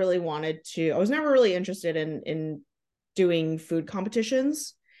never really wanted to. I was never really interested in doing food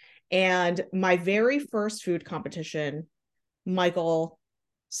competitions. And my very first food competition, Michael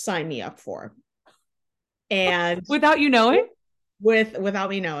signed me up for. And Without you knowing? without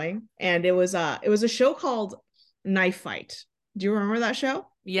me knowing. And it was a show called Knife Fight. Do you remember that show?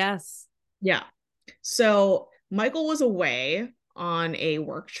 Yes. Yeah. So Michael was away on a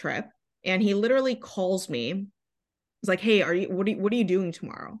work trip and he literally calls me. He's like, "Hey, what are you doing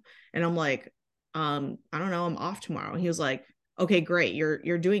tomorrow?" And I'm like, I don't know, I'm off tomorrow. And he was like, "Okay, great.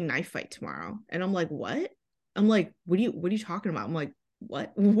 You're doing Knife Fight tomorrow." And I'm like, "What?" I'm like, what are you talking about?" I'm like,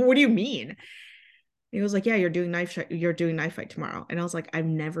 "What? What do you mean?" He was like, "Yeah, you're doing Knife Fight tomorrow." And I was like, "I've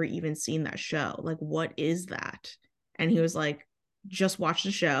never even seen that show. Like, what is that?" And he was like, "Just watch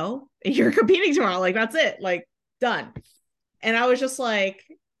the show. You're competing tomorrow. Like, that's it. Like, done." And I was just like,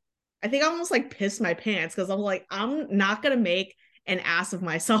 I think I almost like pissed my pants because I'm like, I'm not gonna make an ass of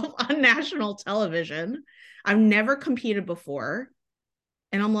myself on national television. I've never competed before.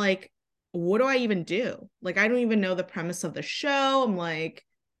 And I'm like, what do I even do? Like, I don't even know the premise of the show. I'm like,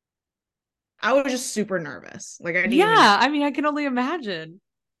 I was just super nervous. Like I didn't even know. Yeah, I mean, I can only imagine.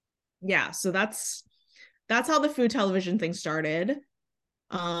 Yeah, so that's how the food television thing started.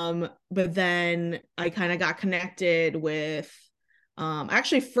 But then I kind of got connected with I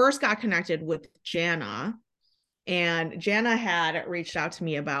actually first got connected with Jana, and Jana had reached out to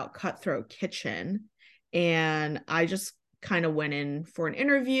me about Cutthroat Kitchen, and I just kind of went in for an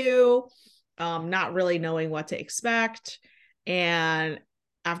interview, not really knowing what to expect. And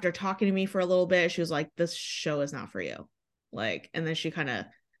after talking to me for a little bit, she was like, "This show is not for you." Like, and then she kind of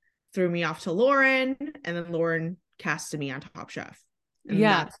threw me off to Lauren, and then Lauren casted me on Top Chef. And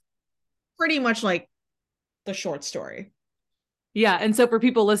Yeah. that's pretty much like the short story. Yeah. And so for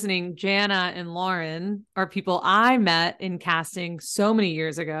people listening, Jana and Lauren are people I met in casting so many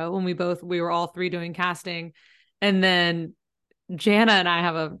years ago when we were all three doing casting. And then Jana and I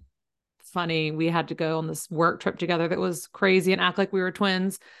have a funny, we had to go on this work trip together that was crazy and act like we were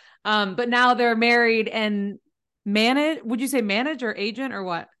twins. But now they're married and would you say manage or agent or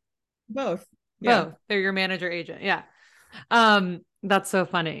what? Both. Yeah. Both. They're your manager agent. Yeah. That's so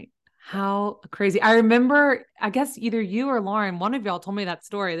funny. How crazy. I remember, I guess either you or Lauren, one of y'all told me that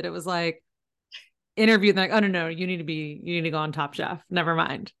story that it was like interviewed, like, oh no, you need to go on Top Chef. Never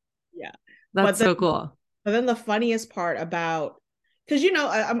mind. Yeah. That's But then so cool. but then the funniest part about, because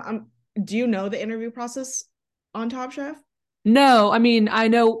I'm do you know the interview process on Top Chef? No, I mean, I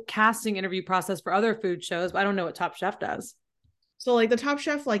know casting interview process for other food shows, but I don't know what Top Chef does. So like the Top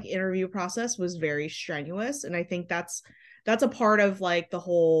Chef like interview process was very strenuous, and I think that's a part of like the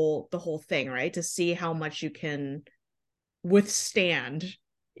whole thing, right? To see how much you can withstand,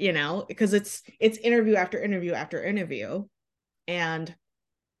 because it's interview after interview after interview. And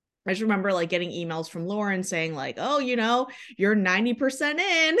I just remember like getting emails from Lauren saying like, "Oh, you're 90%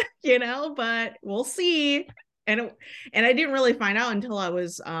 in, but we'll see." And and I didn't really find out until I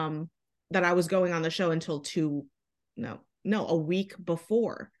was that I was going on the show until a week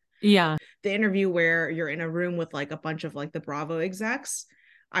before Yeah. the interview, where you're in a room with like a bunch of like the Bravo execs.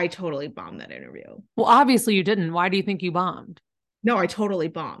 I totally bombed that interview. Well, obviously you didn't. Why do you think you bombed? No, I totally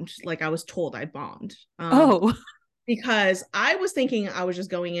bombed. Like I was told I bombed. Oh, Because I was thinking I was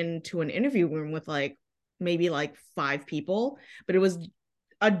just going into an interview room with like maybe like 5 people, but it was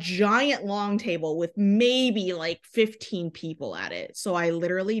a giant long table with maybe like 15 people at it. So I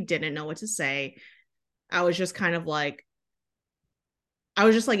literally didn't know what to say. I was just kind of like, I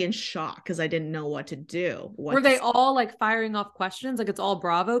was just like in shock because I didn't know what to do. were What to they say. all like firing off questions? Like it's all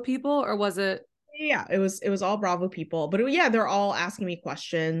Bravo people, or was it? Yeah, it was all Bravo people, but yeah, they're all asking me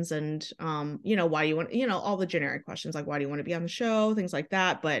questions, and why do you want, all the generic questions like why do you want to be on the show, things like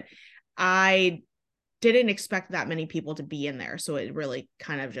that. But I didn't expect that many people to be in there, so it really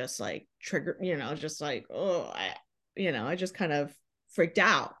kind of just like triggered, just like, oh, I just kind of freaked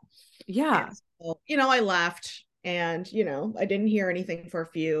out. And Yeah. so, I left, and I didn't hear anything for a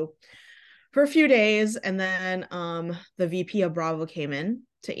few days, and then the VP of Bravo came in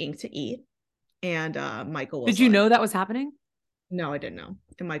to Ink to Eat, and Michael Did was you like, know that was happening? no, I didn't know.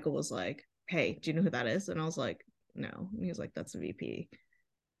 And Michael was like, "Hey, do you know who that is?" And I was like, "No." And he was like, "That's the VP.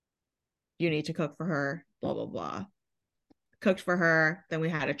 You need to cook for her, blah blah blah." Cooked for her, then we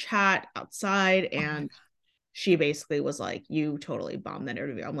had a chat outside, Oh my and she basically was like, "You totally bombed that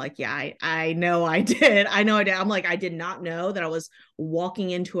interview." I'm like, "Yeah, I know I did. I know I did." I'm like, "I did not know that I was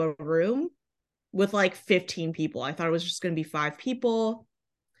walking into a room with like 15 people. I thought it was just going to be 5 people."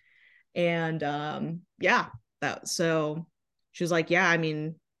 And yeah, that so she was like, "Yeah, I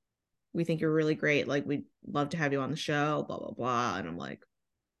mean, We think you're really great. Like, we'd love to have you on the show, blah, blah, blah. And I'm like,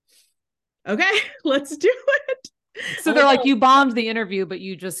 okay, let's do it. So they're like, you bombed the interview, but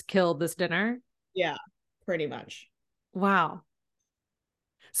you just killed this dinner. Yeah, pretty much. Wow.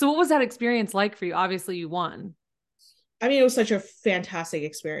 So what was that experience like for you? Obviously you won. I mean, it was such a fantastic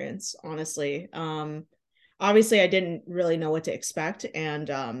experience, honestly. Obviously I didn't really know what to expect. And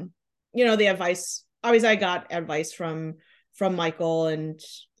the advice, obviously I got advice from Michael, and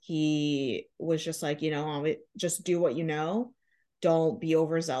he was just like, just do what you know. Don't be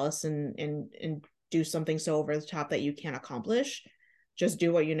overzealous and do something so over the top that you can't accomplish. Just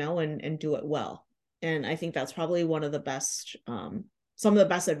do what you know and do it well. And I think that's probably one of the best, some of the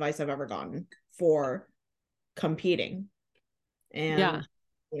best advice I've ever gotten for competing. And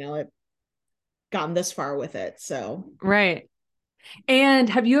yeah, I've gotten this far with it. So right. And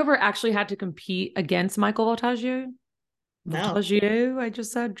have you ever actually had to compete against Michael Voltaggio? no. Voltaggio, I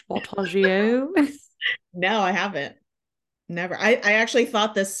just said Voltaggio. No, I haven't. Never. I actually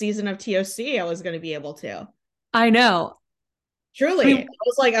thought this season of TOC I was going to be able to. I know. Truly,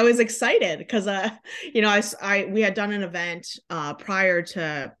 I was excited because we had done an event prior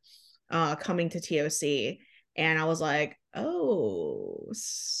to coming to TOC, and I was like, oh,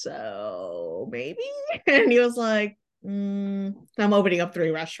 so maybe. And he was like, I'm opening up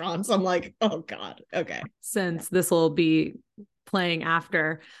 3 restaurants. I'm like, oh God, okay. Since this will be playing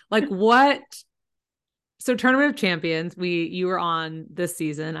after, like, what? So Tournament of Champions, you were on this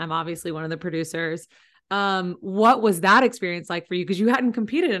season. I'm obviously one of the producers. What was that experience like for you? Because you hadn't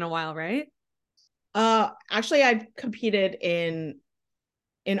competed in a while, right? Actually, I competed in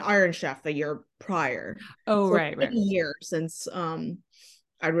Iron Chef the year prior. Oh, So right, it's been a year since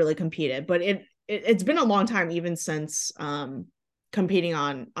I really competed, but it's been a long time even since competing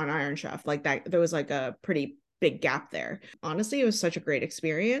on Iron Chef. Like that, there was like a pretty big gap there. Honestly, it was such a great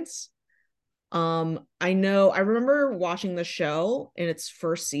experience. I remember watching the show in its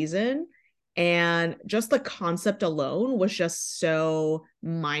first season, and just the concept alone was just so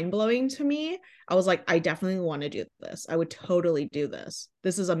mind-blowing to me. I was like, I definitely want to do this. I would totally do this.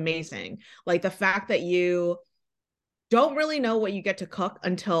 This is amazing. Like the fact that you don't really know what you get to cook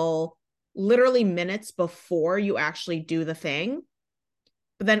until literally minutes before you actually do the thing.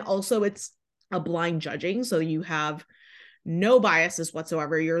 But then also it's a blind judging, so you have no biases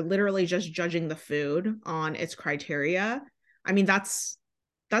whatsoever. You're literally just judging the food on its criteria. I mean, that's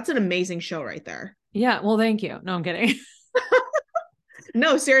an amazing show right there. Yeah. Well, thank you. No, I'm kidding.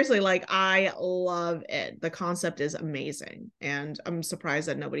 No, seriously, like I love it. The concept is amazing, and I'm surprised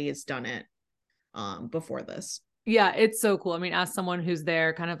that nobody has done it before this. Yeah, it's so cool. I mean, as someone who's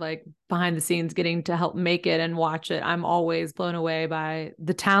there kind of like behind the scenes getting to help make it and watch it, I'm always blown away by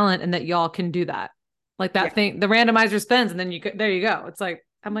the talent and that y'all can do that. Like that thing, the randomizer spins and then there you go. It's like,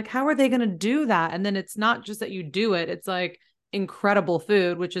 I'm like, how are they going to do that? And then it's not just that you do it. It's like incredible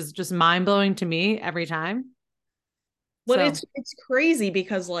food, which is just mind blowing to me every time. But So it's crazy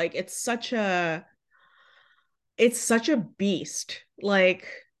because like it's such a beast. Like,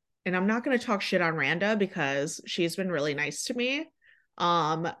 and I'm not going to talk shit on Randa because she's been really nice to me.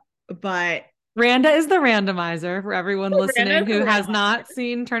 But Randa is the randomizer for everyone listening who has randomizer. not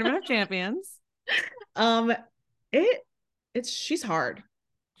seen Tournament of Champions. Um, she's hard.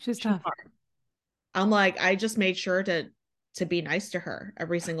 She's tough. Hard. I'm like, I just made sure to be nice to her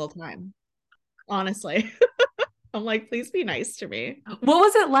every single time. Honestly. I'm like, please be nice to me. What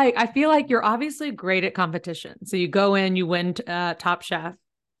was it like? I feel like you're obviously great at competition. So you go in, you win Top Chef.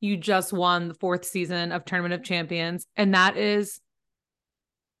 You just won the 4th season of Tournament of Champions. And that is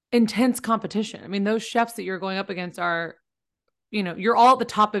intense competition. I mean, those chefs that you're going up against are, you're all at the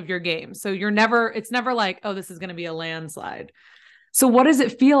top of your game. So it's never like, oh, this is going to be a landslide. So what does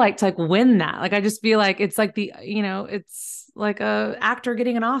it feel like to like win that? Like, I just feel like it's like it's like a actor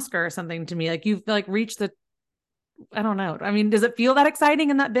getting an Oscar or something to me. Like you've like reached I don't know. I mean, does it feel that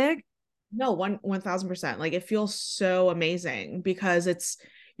exciting and that big? No, 1,000%. Like it feels so amazing because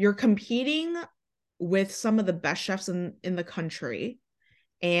you're competing with some of the best chefs in the country.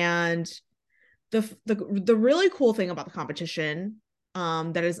 And the really cool thing about the competition,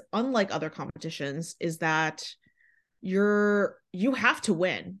 that is unlike other competitions, is that you have to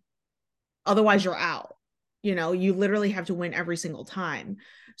win. Otherwise you're out. You literally have to win every single time.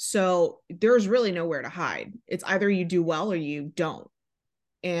 So there's really nowhere to hide. It's either you do well or you don't.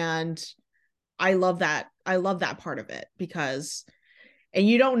 And I love that. I love that part of it because, and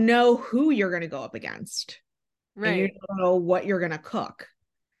you don't know who you're going to go up against. Right. And you don't know what you're going to cook.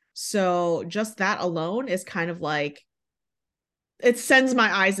 So just that alone is kind of like, it sends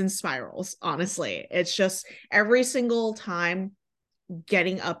my eyes in spirals, honestly. It's just every single time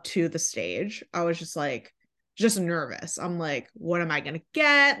getting up to the stage, I was just like, just nervous. I'm like, what am I going to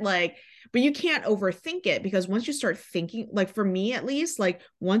get? Like, but you can't overthink it, because once you start thinking, like for me at least, like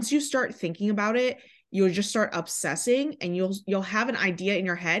once you start thinking about it, you'll just start obsessing, and you'll have an idea in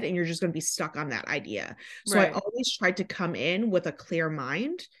your head, and you're just going to be stuck on that idea. So I Right. always tried to come in with a clear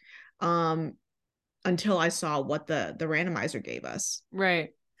mind, um until I saw what the randomizer gave us.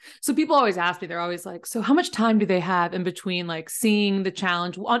 Right. So people always ask me, they're always like, so how much time do they have in between like seeing the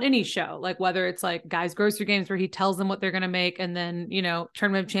challenge on any show? Like whether it's like Guys Grocery Games where he tells them what they're going to make, and then,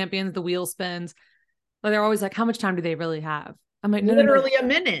 Tournament of Champions, the wheel spins. But they're always like, how much time do they really have? I'm like, no, no, no. Literally a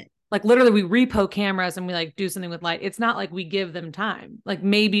minute. Like literally we repo cameras and we like do something with light. It's not like we give them time, like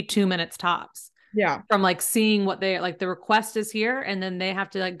maybe 2 minutes tops Yeah. from like seeing what they like. The request is here and then they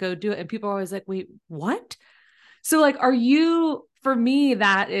have to like go do it. And people are always like, wait, what? So like, for me,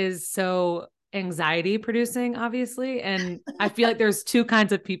 that is so anxiety producing, obviously. And I feel like there's two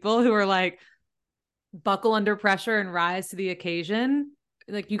kinds of people who are like buckle under pressure and rise to the occasion.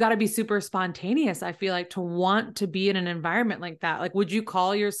 Like you got to be super spontaneous, I feel like, to want to be in an environment like that. Like, would you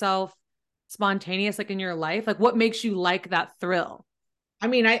call yourself spontaneous like in your life? Like what makes you like that thrill? I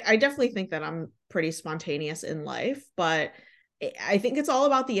mean, I definitely think that I'm pretty spontaneous in life, but I think it's all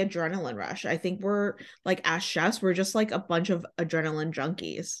about the adrenaline rush. I think we're like, as chefs, we're just like a bunch of adrenaline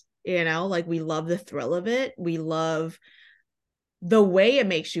junkies, like we love the thrill of it. We love the way it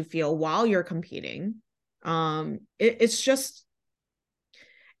makes you feel while you're competing. It's just,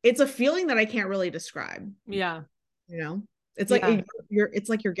 it's a feeling that I can't really describe. Yeah. You know, it's like Yeah. it's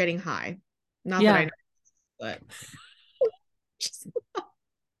like you're getting high. Not that I Yeah. know, but just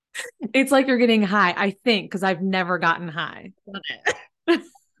It's like you're getting high, I think, because I've never gotten high. done it.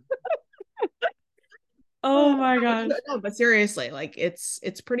 Oh my gosh. No, but seriously, like it's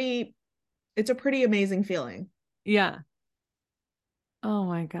a pretty amazing feeling. Yeah. Oh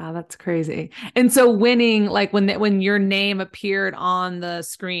my God, that's crazy. And so winning, like when your name appeared on the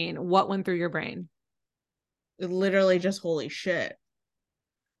screen, what went through your brain? It literally just holy shit.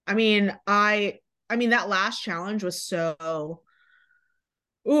 I mean that last challenge was so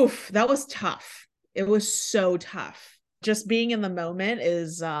oof, that was tough. It was so tough. Just being in the moment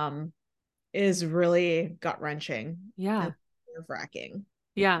is really gut-wrenching Yeah. and nerve-wracking.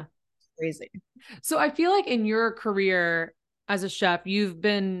 Yeah. Crazy. So I feel like in your career as a chef, you've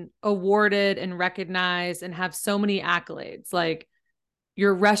been awarded and recognized and have so many accolades. Like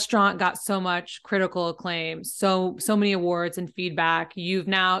your restaurant got so much critical acclaim, so many awards and feedback. You've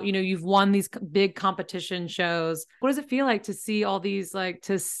now, you've won these big competition shows. What does it feel like to see all these, like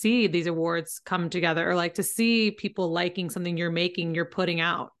to see these awards come together, or like to see people liking something you're making, you're putting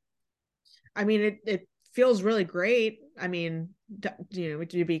out? I mean, it feels really great. I mean,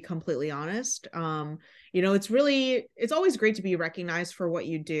 to be completely honest, it's always great to be recognized for what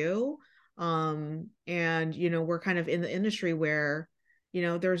you do. And we're kind of in the industry where,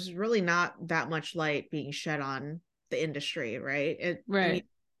 there's really not that much light being shed on the industry, right? I mean, Right.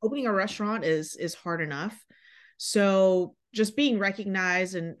 opening a restaurant is hard enough. So just being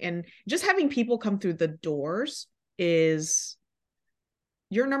recognized and just having people come through the doors is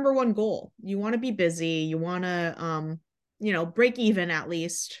your number one goal. You want to be busy, you want to break even at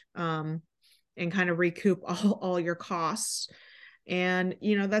least, and kind of recoup all your costs. And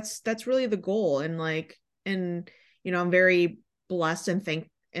that's really the goal. And like, and I'm very blessed and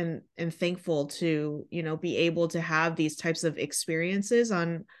thankful to be able to have these types of experiences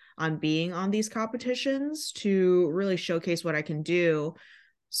on being on these competitions, to really showcase what I can do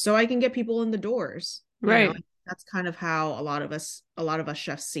so I can get people in the doors. Right. That's kind of how a lot of us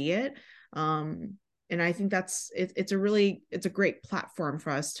chefs see it. And I think it's a great platform for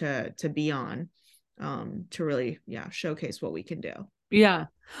us to be on, to really, yeah, showcase what we can do. Yeah.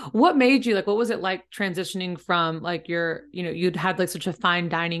 What made you, like, what was it like transitioning from like you'd had like such a fine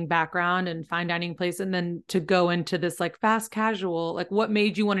dining background and fine dining place, and then to go into this like fast casual? Like what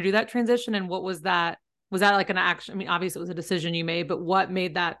made you want to do that transition? And what was that? Was that like an action? I mean, obviously it was a decision you made, but what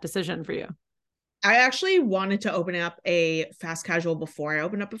made that decision for you? I actually wanted to open up a fast casual before I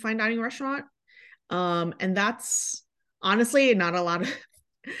opened up a fine dining restaurant. And that's honestly not a lot of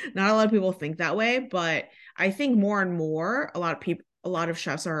not a lot of people think that way, but I think more and more a lot of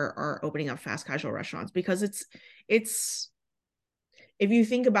chefs are opening up fast casual restaurants, because it's if you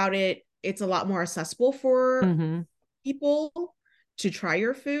think about it, it's a lot more accessible for Mm-hmm. people to try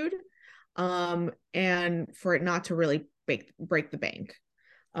your food, and for it not to really break the bank.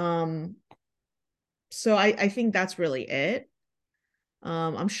 Um so I think that's really it.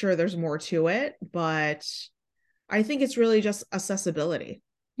 I'm sure there's more to it, but I think it's really just accessibility.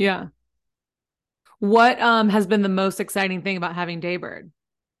 Yeah. What has been the most exciting thing about having Daybird?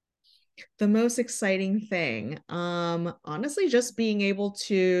 The most exciting thing, honestly, just being able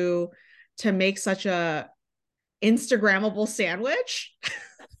to make such a Instagrammable sandwich.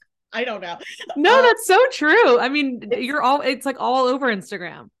 I don't know. No, Um, that's so true. I mean, it's it's like all over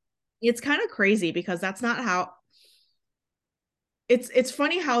Instagram. it's kind of crazy because that's not how it's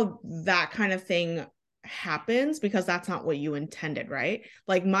funny how that kind of thing happens because that's not what you intended, right?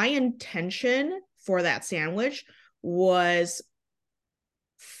 Like my intention for that sandwich was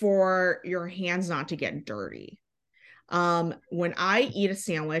for your hands not to get dirty. When I eat a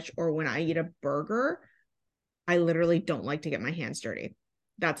sandwich or when I eat a burger, I literally don't like to get my hands dirty.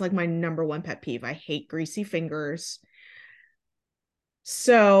 That's like my number one pet peeve. I hate greasy fingers.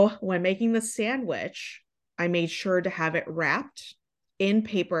 So when making the sandwich, I made sure to have it wrapped in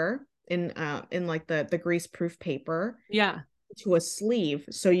paper, in like the grease proof paper, Yeah. to a sleeve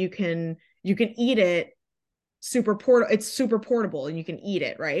so you can eat it super portable. It's super portable and you can eat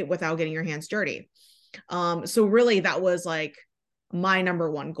it right without getting your hands dirty. So really that was like my number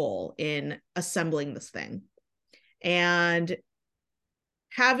one goal in assembling this thing. And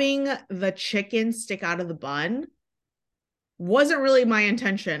having the chicken stick out of the bun wasn't really my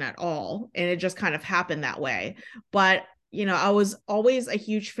intention at all, and it just kind of happened that way. But I was always a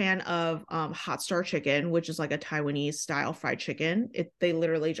huge fan of hot star chicken, which is like a Taiwanese style fried chicken. They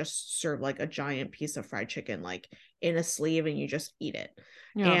literally just serve like a giant piece of fried chicken like in a sleeve and you just eat it.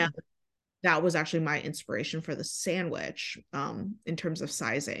 Yeah. And that was actually my inspiration for the sandwich, in terms of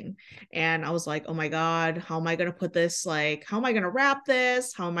sizing. And I was like, oh my god, how am I going to put this, like how am I going to wrap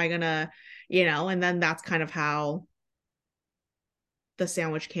this, how am I going to, and then that's kind of how the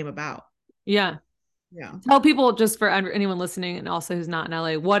sandwich came about. Yeah. Yeah. Tell people, just for anyone listening and also who's not in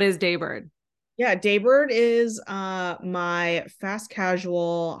LA, what is Daybird? Yeah, Daybird is my fast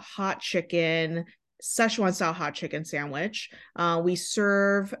casual hot chicken, Szechuan style hot chicken sandwich. We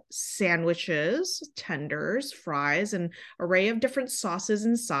serve sandwiches, tenders, fries, an array of different sauces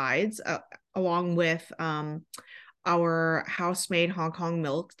and sides, along with our house made Hong Kong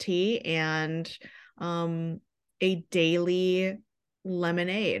milk tea and a daily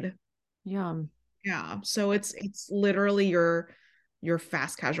lemonade. Yum. Yeah, so it's literally your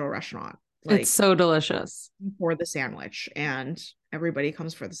fast casual restaurant, It's like so delicious. for the sandwich, and everybody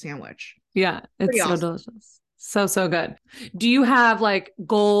comes for the sandwich. Yeah, it's Pretty so awesome. delicious. So, so good. Do you have like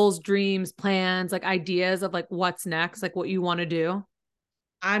goals, dreams, plans, like ideas of like what's next, like what you want to do?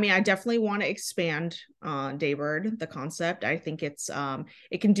 I mean, I definitely want to expand Daybird, the concept. I think it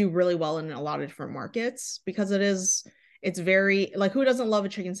can do really well in a lot of different markets because it's very, like, who doesn't love a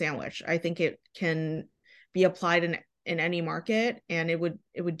chicken sandwich? I think it can be applied in any market and it would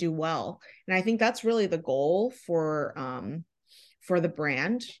do well. And I think that's really the goal for the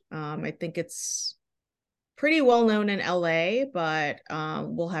brand. I think it's pretty well known in LA, but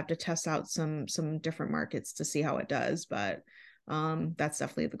we'll have to test out some different markets to see how it does. But that's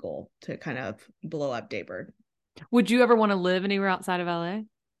definitely the goal, to kind of blow up Daybird. Would you ever want to live anywhere outside of LA?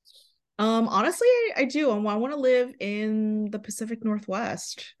 Honestly, I do. I want to live in the Pacific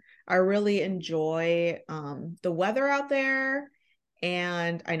Northwest. I really enjoy the weather out there.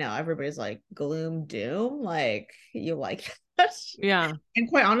 And I know everybody's like gloom doom, like you like that. Yeah. And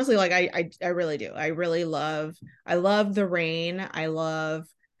quite honestly, like I really do. I love the rain. I love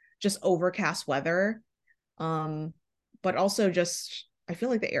just overcast weather. Um, but also just I feel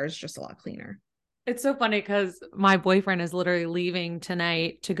like the air is just a lot cleaner. It's so funny because my boyfriend is literally leaving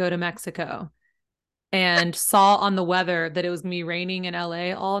tonight to go to Mexico and saw on the weather that it was gonna be raining in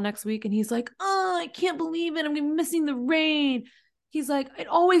LA all next week. And he's like, oh, I can't believe it. I'm gonna be missing the rain. He's like, it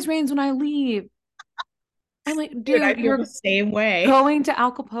always rains when I leave. I'm like, Dude, I dude, feel the you're same way. going to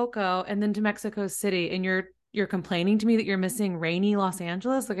Acapulco and then to Mexico City, and you're complaining to me that you're missing rainy Los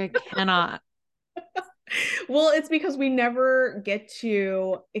Angeles. Like I cannot. Well, it's because we never get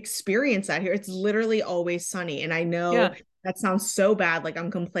to experience that here. It's literally always sunny. And I know Yeah, that sounds so bad, like I'm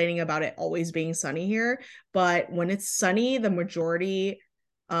complaining about it always being sunny here. But when it's sunny, the majority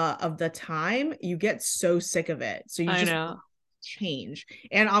of the time, you get so sick of it. So you I just know. change.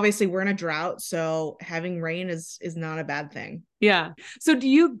 And obviously we're in a drought, so having rain is not a bad thing. Yeah. So do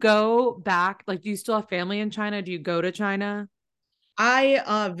you go back? Like, do you still have family in China? Do you go to China?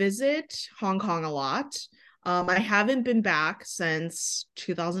 I visit Hong Kong a lot. I haven't been back since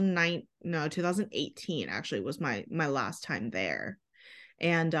 2009, no, 2018 actually was my last time there.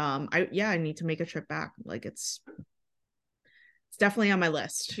 And I need to make a trip back. Like it's definitely on my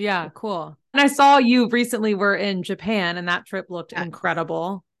list. Yeah, cool. And I saw you recently were in Japan and that trip looked Yeah.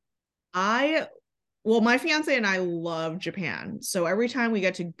 incredible. I well, my fiance and I love Japan. So every time we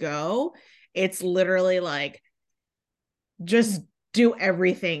get to go, It's literally like just do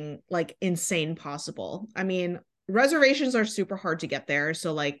everything like insane possible. I mean, reservations are super hard to get there.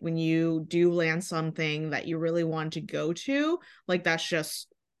 So like when you do land something that you really want to go to, like that's just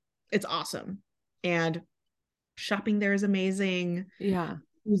it's awesome. And shopping there is amazing. Yeah.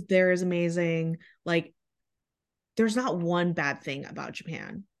 Food there is amazing. Like there's not one bad thing about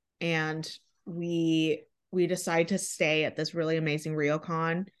Japan. And we decide to stay at this really amazing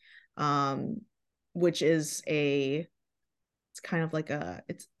ryokan, um, which is a it's kind of like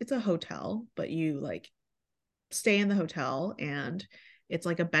it's a hotel, but you like stay in the hotel and it's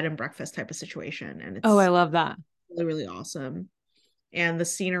like a bed and breakfast type of situation, and Oh, I it's love that. really really awesome. And the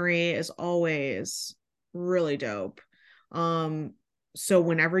scenery is always really dope. Um, so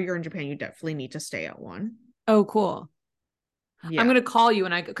whenever you're in Japan, you definitely need to stay at one. Oh, cool. I'm Yeah. gonna call you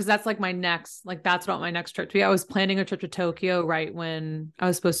when I because that's like my next like that's what my next trip to be. I was planning a trip to Tokyo right when I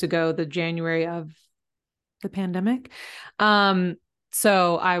was supposed to go the January of the pandemic. Um,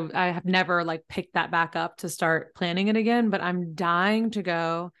 so I have never like picked that back up to start planning it again, but I'm dying to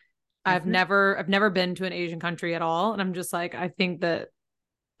go. Definitely. I've never been to an Asian country at all. And I'm just like, I think that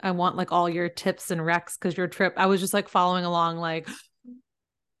I want like all your tips and recs because your trip, I was just like following along, like,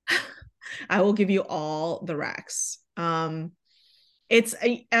 I will give you all the Rex. It's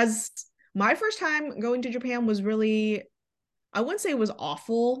as my first time going to Japan was really, I wouldn't say it was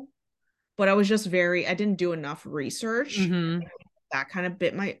awful, but I was just very, I didn't do enough research. mm-hmm. That kind of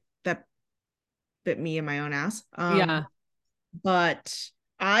that bit me in my own ass. Yeah, But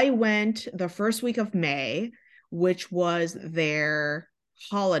I went the first week of May, which was their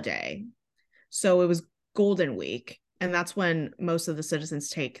holiday. So it was Golden Week, and that's when most of the citizens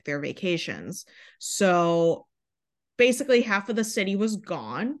take their vacations. So basically half of the city was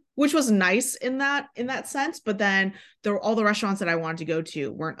gone, which was nice in that sense, but then all the restaurants that I wanted to go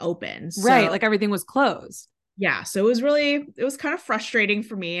to weren't open. right. So Like everything was closed. yeah, so it was kind of frustrating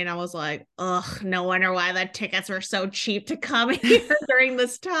for me, and I was like, ugh, no wonder why the tickets were so cheap to come here during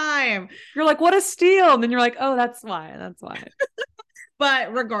this time. You're like, what a steal. And then you're like, oh, that's why. That's why.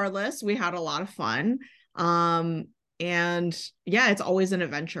 But regardless, we had a lot of fun. Um, and yeah, it's always an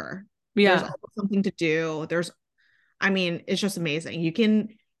adventure. There's Yeah. always something to do. I mean, it's just amazing.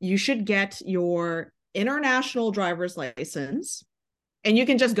 You should get your international driver's license, and you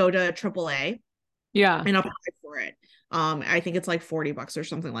can just go to AAA Yeah. and apply for it. I think it's like $40 or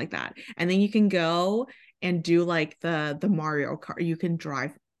something like that. And then you can go and do like the Mario Kart. You can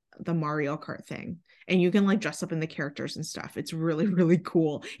drive the Mario Kart thing, and you can like dress up in the characters and stuff. It's really, really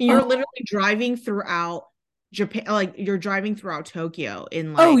cool. And you're Oh, literally driving throughout Japan, like you're driving throughout Tokyo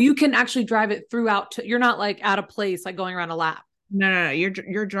in oh, like you can actually drive it throughout. You're not like at a place, like going around a lap no,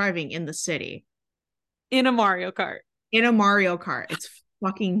 you're driving in the city in a Mario Kart. in a Mario Kart.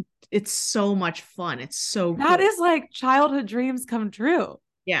 It's so much fun. It's so That cool. is like childhood dreams come true.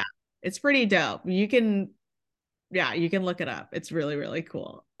 Yeah, it's pretty dope. You can look it up. It's really, really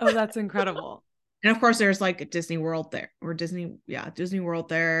cool. Oh, that's incredible. And of course, there's like Disney World there, or Disney World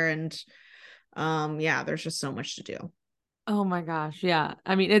there, and yeah, there's just so much to do. Oh my gosh. Yeah.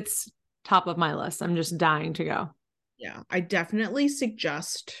 I mean, it's top of my list. I'm just dying to go. Yeah, I definitely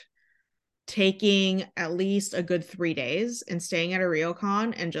suggest taking at least a good 3 days and staying at a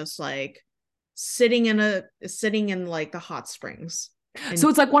ryokan and just like sitting in like the hot springs. So And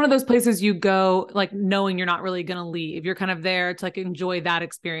it's like one of those places you go like knowing you're not really going to leave. You're kind of there to like enjoy that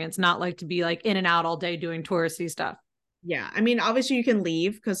experience, not like to be like in and out all day doing touristy stuff. yeah, I mean, obviously you can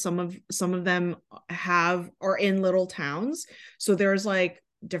leave because some of them have are in little towns, so there's like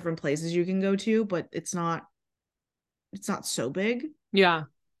different places you can go to, but it's not so big. Yeah.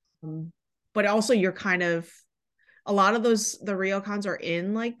 Um, but also you're kind of a lot of the ryokans are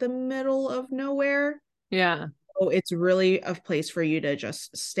in like the middle of nowhere. Yeah. So it's really a place for you to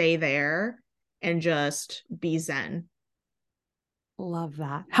just stay there and just be zen. Love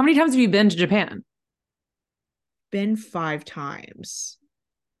that. How many times have you been to Japan? Been 5 times.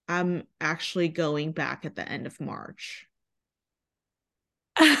 I'm actually going back at the end of March.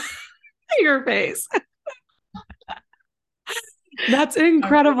 Your face. That's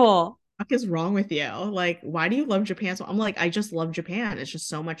incredible. What is wrong with you? Like, why do you love Japan? So I'm like, I just love Japan. It's just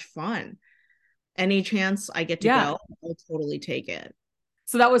so much fun. Any chance I get to Yeah. go, I'll totally take it.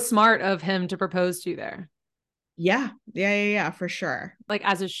 So that was smart of him to propose to you there. Yeah, for sure. Like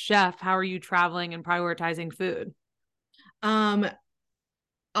as a chef, how are you traveling and prioritizing food? Um,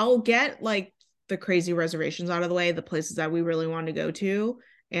 I'll get like the crazy reservations out of the way, the places that we really want to go to,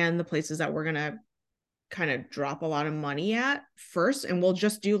 and the places that we're gonna kind of drop a lot of money at first, and we'll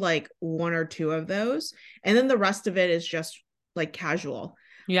just do like one or two of those, and then the rest of it is just like casual.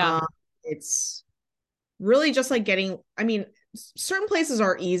 Yeah. Um, It's really just like getting, I mean, certain places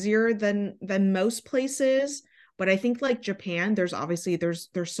are easier than most places, but I think like Japan, there's obviously there's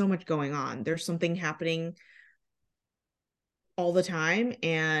so much going on. There's something happening all the time,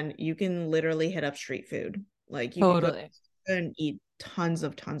 and you can literally hit up street food. Like you can go Totally. and eat tons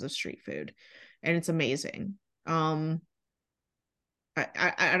of street food, and it's amazing. Um,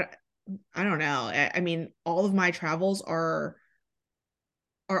 I I don't know. I mean, all of my travels are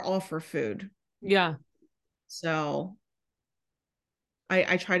all for food. Yeah. So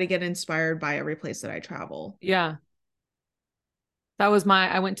I try to get inspired by every place that I travel. Yeah.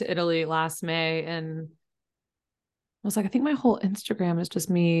 I went to Italy last May and I was like, I think my whole Instagram is just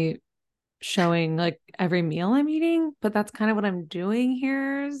me showing like every meal I'm eating, but that's kind of what I'm doing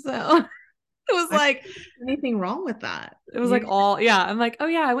here. So it was I don't like, see anything wrong with that. it was like You all, yeah. I'm like, oh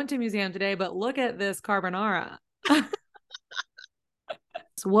yeah, I went to a museum today, but look at this carbonara.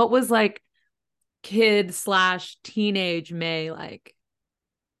 So what was like kid slash teenage May like?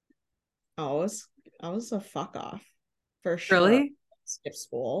 I was a fuck off for sure. Really? Skip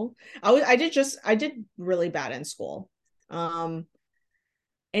school. I did really bad in school. Um,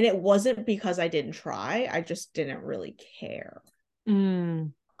 and it wasn't because I didn't try. I just didn't really care.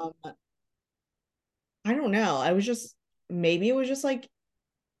 Mm, Um, I don't know. I was just maybe it was just like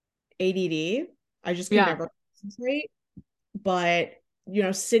ADD. I just could yeah. never concentrate. But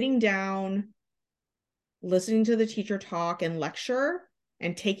sitting down, listening to the teacher talk and lecture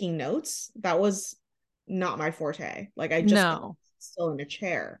and taking notes, that was not my forte. Like I just No. still in a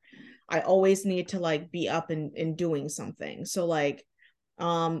chair. I always need to like be up and doing something. So like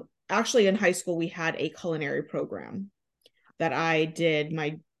actually in high school we had a culinary program that I did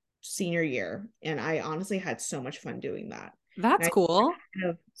my senior year, and I honestly had so much fun doing that. And That's I cool. kind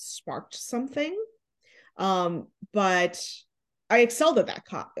of sparked something. But I excelled at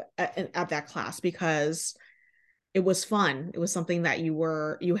at that class because it was fun. It was something that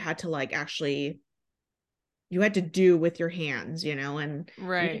you had to like actually you had to do with your hands, and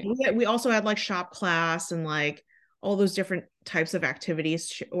Right. we also had like shop class and like all those different types of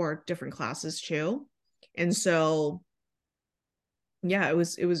activities or different classes too. And so yeah, it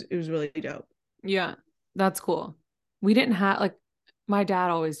was really dope. Yeah. That's cool. We didn't have like my dad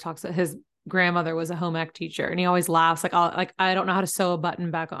always talks that his grandmother was a home ec teacher and he always laughs like I don't know how to sew a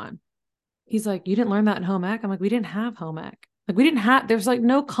button back on. He's like, you didn't learn that in home ec? I'm like, we didn't have home ec. Like we didn't have there's like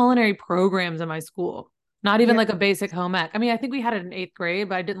no culinary programs in my school. Not even Yeah, like a basic home ec. I mean, I think we had it in eighth grade,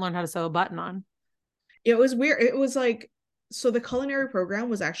 but I didn't learn how to sew a button on. it was weird. It was like so the culinary program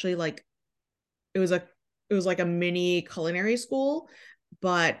was actually like it was a it was like a mini culinary school,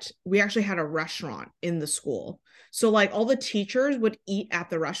 but we actually had a restaurant in the school. So like all the teachers would eat at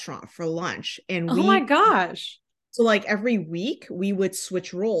the restaurant for lunch, and Oh my we gosh. so like every week we would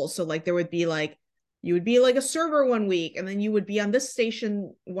switch roles. So like there would be like you would be like a server one week, and then you would be on this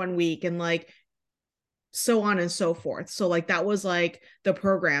station one week, and like so on and so forth. So like that was like the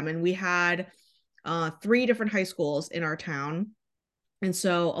program, and we had three different high schools in our town. And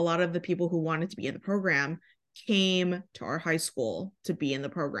so a lot of the people who wanted to be in the program came to our high school to be in the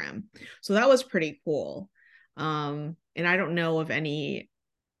program. So that was pretty cool. And I don't know of any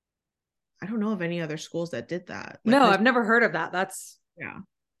other schools that did that. Like No, high I've school. never heard of that. That's Yeah.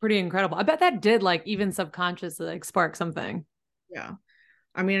 pretty incredible. I bet that did like even subconsciously like spark something. Yeah.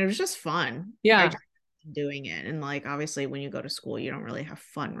 I mean, it was just fun. I Yeah. tried doing it. And like obviously when you go to school, you don't really have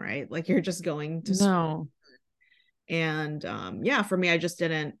fun, right? Like you're just going to school. No. And yeah, for me, I just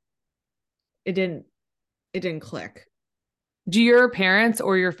didn't it didn't it didn't click. Do your parents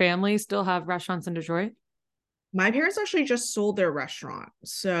or your family still have restaurants in Detroit? My parents actually just sold their restaurant.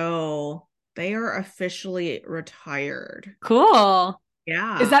 So they are officially retired. Cool. Is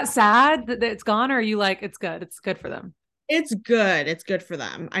Yeah. that sad that it's gone or are you like it's good? It's good for them. It's good. It's good for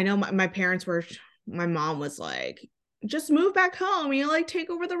them. I know my parents were, my mom was like, just move back home. You like take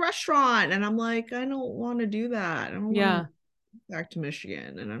over the restaurant. And I'm like, I don't want to do that. I don't want to Yeah. move back to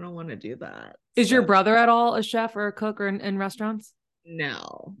Michigan, and I don't want to do that. Is your So brother at all a chef or a cook or in restaurants?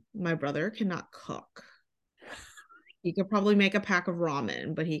 no, my brother cannot cook. He could probably make a pack of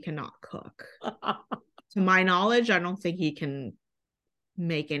ramen, but he cannot cook. To my knowledge, I don't think he can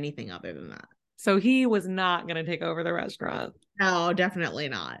make anything other than that. So he was not going to take over the restaurant. No, definitely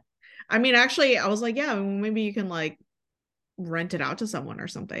not. I mean, actually, I was like, yeah, maybe you can like rent it out to someone or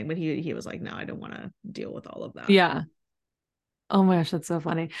something. But he was like, no, I don't want to deal with all of that. Yeah. Oh my gosh, that's so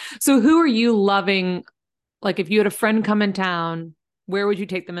funny. So who are you loving? Like if you had a friend come in town, where would you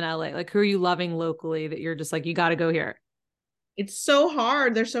take them in LA? Like who are you loving locally that you're just like, you got to go here? It's so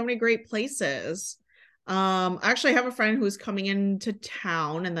hard. There's so many great places. I actually have a friend who's coming into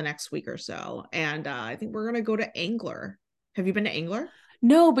town in the next week or so, and I think we're gonna go to Angler. Have you been to Angler?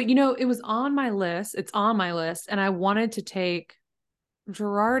 No, but it was on my list. It's on my list. And I wanted to take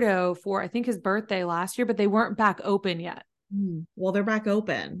Gerardo for, I think, his birthday last year, but they weren't back open yet. Well, they're back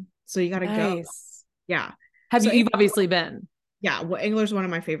open, so you got to go. Nice. Yeah. Have So you've obviously been. yeah, well, Angler's one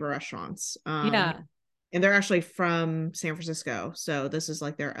of my favorite restaurants. Yeah. And they're actually from San Francisco, so this is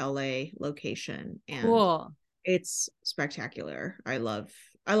like their LA location, and Cool. it's spectacular. I love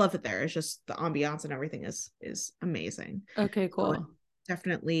it there. It's just the ambiance and everything is amazing. Okay, So cool.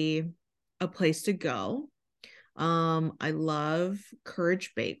 definitely a place to go. I love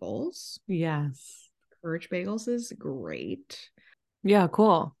Courage Bagels. Yes. Courage Bagels is great. Yeah,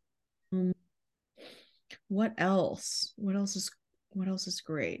 cool. Um, what else? What else is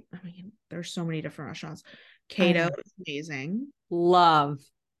great? I mean, there's so many different restaurants. I Cato know. is amazing. Love.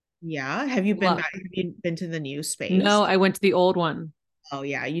 Yeah. Have you been Love. back? Have you been to the new No, space? I went to the old one. Oh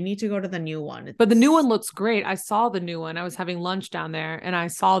yeah, you need to go to the new one. But the new It's one looks great. I saw the new one. I was having lunch down there and I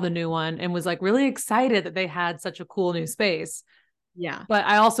saw the new one and was like really excited that they had such a cool new space. yeah. But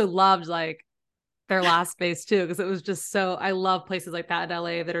I also loved like their last space too, because it was just so, I love places like that in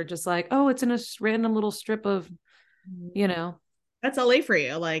LA that are just like, oh, it's in a random little strip of, you know, That's LA for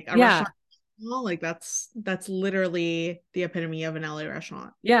you. Like a yeah. restaurant. Like that's literally the epitome of an LA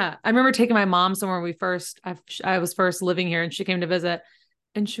restaurant. Yeah. I remember taking my mom somewhere I was first living here and she came to visit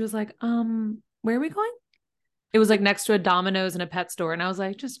and she was like, where are we going? It was like next to a Domino's and a pet store. And I was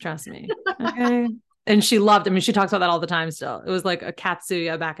like, just trust me. Okay. And she loved it. I mean, she talks about that all the time still. It was like a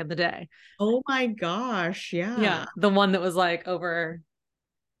Katsuya back in the day. Oh my gosh, yeah. Yeah. The one that was like over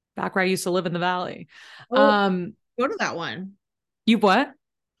back where I used to live in the valley. Oh, Um, go to that one. you what?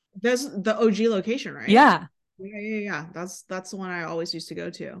 That's the OG location, right? Yeah. Yeah. That's the one I always used to go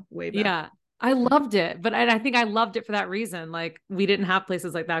to way back. Yeah. I loved it. But I think I loved it for that reason. Like we didn't have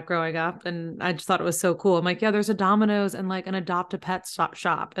places like that growing up. And I just thought it was so cool. I'm like, yeah, there's a Domino's and like an adopt a pet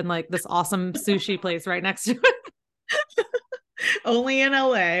shop and like this awesome sushi place right next to it. Only in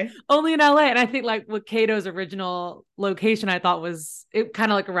LA. Only in LA. And I think like with Cato's original location, I thought was it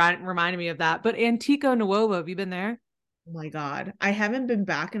kind of like reminded me of that. But Antico Nuovo, have you been there? Oh my God. I haven't been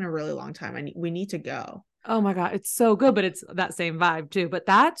back in a really long time. We need to go. Oh my God, it's so good, but it's that same vibe too. But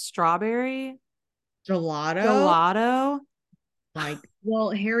that strawberry Gelato. gelato, Like, well,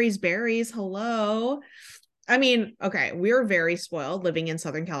 Harry's Berries, hello. I mean, okay, we're very spoiled living in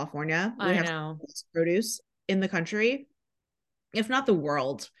Southern California. We I have know. produce in the country, if not the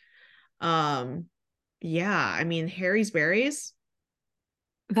world. Um, yeah, I mean, Harry's Berries,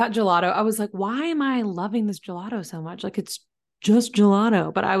 That gelato, I was like, why am I loving this gelato so much? Like it's just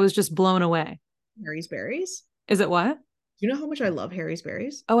gelato, but I was just blown away. Harry's Berries. Is it what? Do you know how much I love Harry's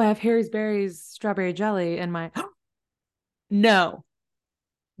Berries? Oh, I have Harry's Berries strawberry jelly in my no.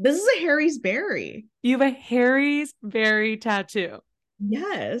 This is a Harry's Berry. You have a Harry's Berry tattoo.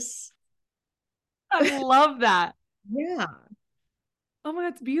 Yes. I love that. Yeah, Oh my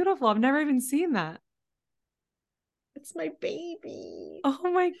God, it's beautiful. I've never even seen that. it's my baby. Oh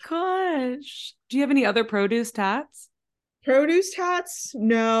my gosh. Do you have any other produce tats? Produce tats?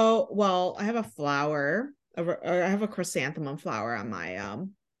 No. Well, I have a flower. I have a chrysanthemum flower on my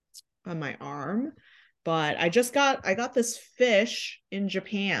arm. But I got this fish in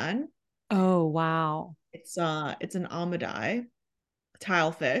Japan. Oh, wow. It's an amidai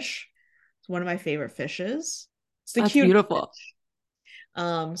tile fish. It's one of my favorite fishes. It's the That's cute. beautiful.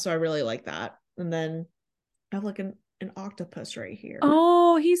 So I really like that. And then I have like an octopus right here.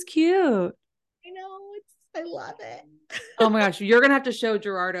 Oh, he's cute. I know, I love it. Oh my gosh, you're gonna have to show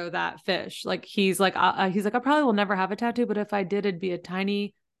Gerardo that fish. Like he's like I probably will never have a tattoo, but if I did, it'd be a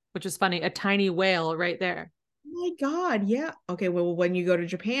tiny, which is funny, a tiny whale right there. Oh my God, yeah. Okay, well, when you go to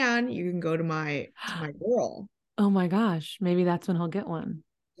Japan, you can go to my girl. Oh my gosh, maybe that's when he'll get one.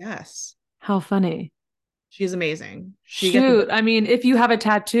 Yes. How funny. She's amazing. She gets Shoot, I mean, if you have a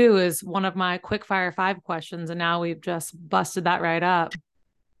tattoo is one of my quick fire 5 questions, and now we've just busted that right up.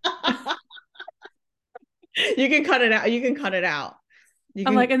 You can cut it out. You can cut it out. You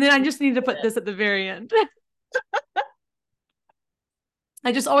I'm can like, and then I just need to put this at the very end.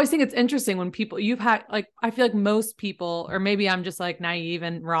 I just always think it's interesting when people you've had like I feel like most people, or maybe I'm just like naive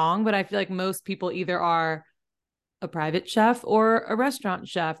and wrong, but I feel like most people either are a private chef or a restaurant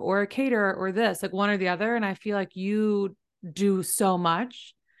chef or a caterer or this, like one or the other. And I feel like you do so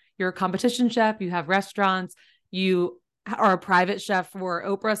much. You're a competition chef, you have restaurants, you are a private chef for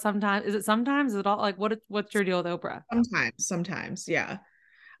Oprah sometimes. Is it sometimes? Is it all like what's your deal with Oprah? sometimes, yeah.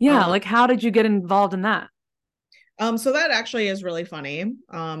 Yeah, Um, like how did you get involved in that? So that actually is really funny.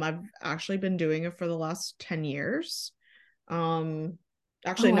 I've actually been doing it for the last 10 years. Um,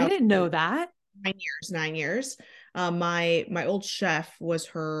 actually, Oh, I no, didn't know that. 9 years, 9 years. My old chef was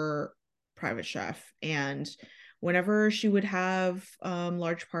her private chef, and whenever she would have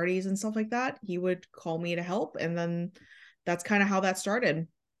large parties and stuff like that, he would call me to help, and then that's kind of how that started.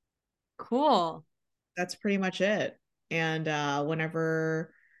 Cool. That's pretty much it. And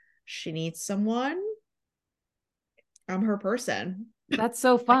whenever she needs someone, I'm her person. That's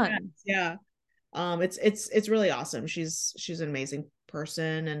so I guess. fun. Yeah. It's really awesome. She's an amazing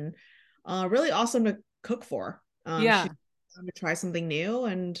person, and really awesome to cook for. She's Yeah. to try something new,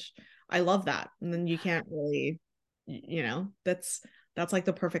 and I love that. And then you can't really, that's like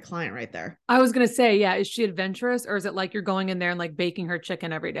the perfect client right there. I was going to say, yeah, is she adventurous or is it like you're going in there and like baking her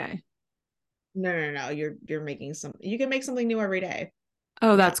chicken every day? No, no, no. You're making some. You can make something new every day.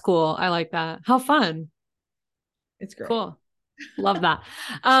 Oh, Yeah, that's cool. I like that. How fun. it's great. Cool. Love that.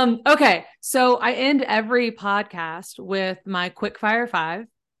 Okay. So I end every podcast with my quick fire five.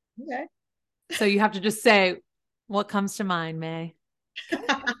 Okay. So you have to just say what comes to mind, May.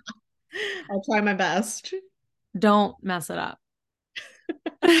 I'll try my best. Don't mess it up.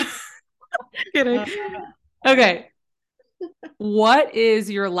 Kidding. Uh, Okay. What is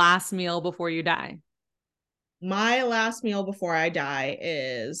your last meal before you die? my last meal before I die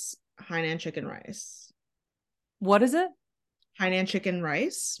is Hainan chicken rice. What is it? Hainan chicken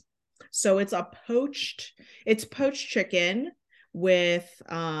rice. So it's poached chicken with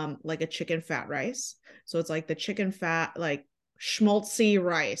like a chicken fat rice. So it's like the chicken fat, like schmaltzy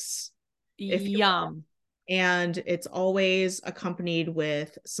rice, if you will. Yum. And it's always accompanied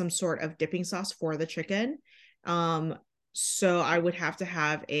with some sort of dipping sauce for the chicken. Um, so I would have to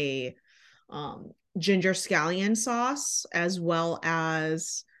have a ginger scallion sauce as well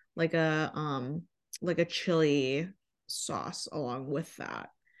as like a chili sauce along with that.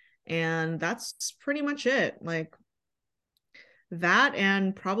 And that's pretty much it. Like that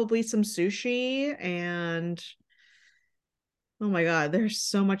and probably some sushi and oh my god, there's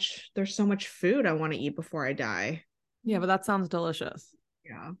so much food I want to eat before I die. Yeah, but that sounds delicious.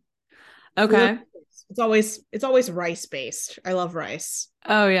 Yeah. Food, Okay. it's always rice based. I love rice.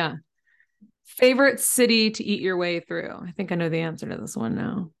 Oh, yeah. Favorite city to eat your way through? I think I know the answer to this one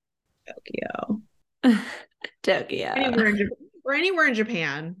now. Tokyo. Tokyo. Anywhere in Japan, or anywhere in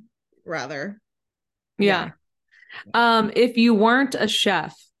Japan, rather. Yeah. Yeah. If you weren't a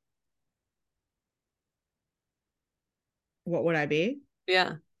chef, What would I be?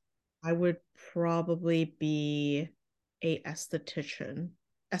 yeah. I would probably be a esthetician.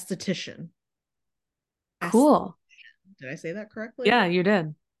 Esthetician. Est- Cool. Did I say that correctly? Yeah, you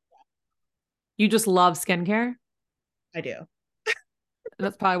did. You just love skincare. I do.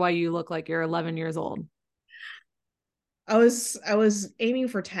 That's probably why you look like you're 11 years old. I was aiming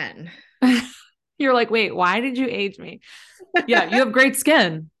for 10. You're like, wait, why did you age me? Yeah, you have great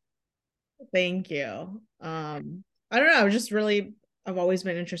skin. Thank you. I don't know, just really I've always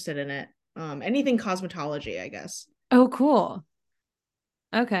been interested in it. Anything cosmetology, I guess. Oh, cool.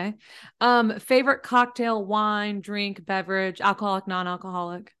 Okay. Favorite cocktail, wine, drink, beverage, alcoholic,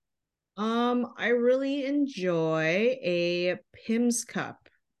 non-alcoholic. I really enjoy a Pim's cup.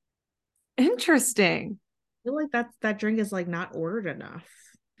 Interesting. I feel like that drink is like not ordered enough.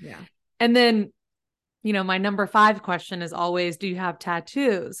 Yeah. And then, my number five question is always, do you have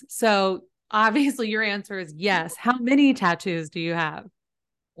tattoos? So obviously your answer is yes. How many tattoos do you have?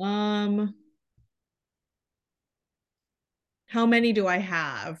 Um, how many do I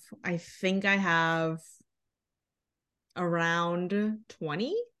have? I think I have around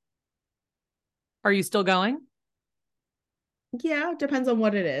 20. Are you still going? Yeah, depends on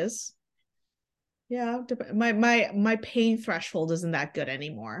what it is. Yeah, my pain threshold isn't that good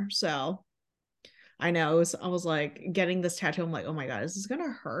anymore. So I know I was like getting this tattoo. I'm like, oh my God, is this gonna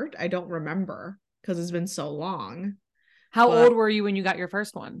hurt? I don't remember because it's been so long. How But old were you when you got your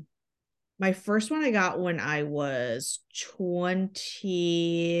first one? my first one I got when I was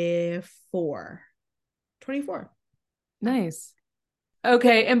 24. 24. Nice.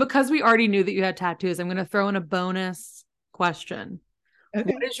 Okay. And because we already knew that you had tattoos, I'm going to throw in a bonus question. What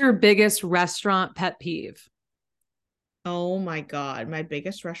Okay. is your biggest restaurant pet peeve? Oh my God. My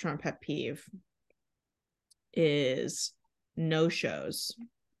biggest restaurant pet peeve is no shows.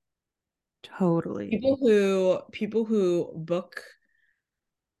 Totally. People who book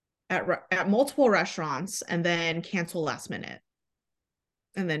at multiple restaurants and then cancel last minute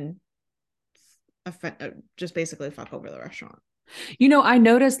and then just basically fuck over the restaurant. I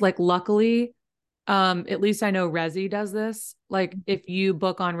noticed like luckily, at least I know Resi does this. Like if you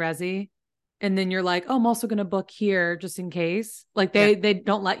book on Resi, and then you're like, oh, I'm also going to book here just in case. Like Yeah. they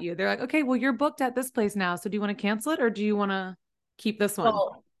don't let you. They're like, okay, well, you're booked at this place now. So do you want to cancel it or do you want to keep this one?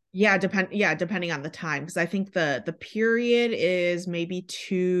 Well, yeah, depending on the time. Because I think the period is maybe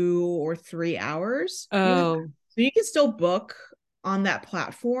 2 or 3 hours. Oh, So you can still book on that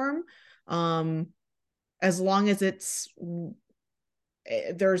platform. Um, as long as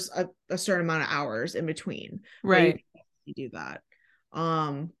there's a certain amount of hours in between. But right. you do that.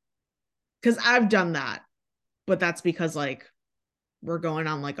 Because I've done that, but that's because like we're going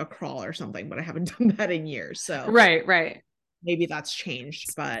on like a crawl or something, but I haven't done that in years. So Right, right. maybe that's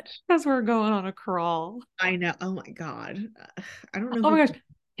changed, but Because we're going on a crawl. I know. Oh my God. I don't know Oh who. my gosh.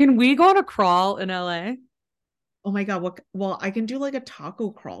 Can we go on a crawl in LA? Oh my God. Well, I can do like a taco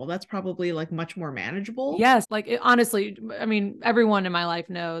crawl. That's probably like much more manageable. Yes. Like honestly, I mean, everyone in my life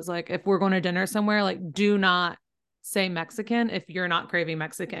knows like if we're going to dinner somewhere, like do not say Mexican if you're not craving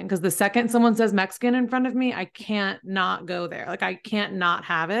Mexican. Because the second someone says Mexican in front of me, I can't not go there. Like I can't not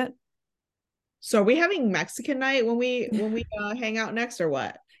have it. So are we having Mexican night when we hang out next or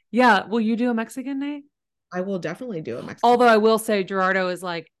what? Yeah. Will you do a Mexican night? I will definitely do a Mexican. Although I will say Gerardo is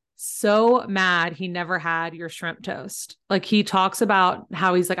like so mad he never had your shrimp toast. Like he talks about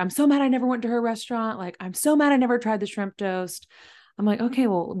how he's like, I'm so mad I never went to her restaurant. Like, I'm so mad I never tried the shrimp toast. I'm like, okay,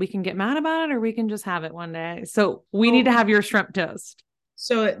 well, we can get mad about it or we can just have it one day. So we need to have your shrimp toast.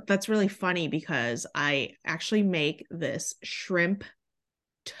 So that's really funny because I actually make this shrimp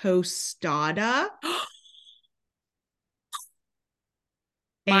tostada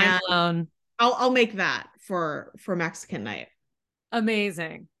Mind and blown. I'll make that for Mexican night.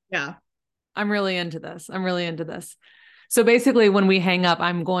 Amazing. Yeah. I'm really into this. I'm really into this. So basically, when we hang up,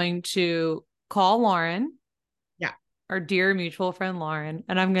 I'm going to call Lauren, Yeah. our dear mutual friend Lauren,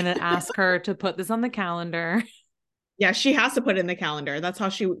 and I'm going to ask her to put this on the calendar. Yeah, she has to put in the calendar. That's how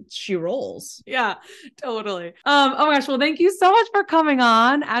she rolls. Yeah, totally. Oh my gosh. Well, thank you so much for coming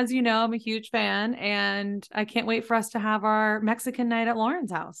on. As you know, I'm a huge fan and I can't wait for us to have our Mexican night at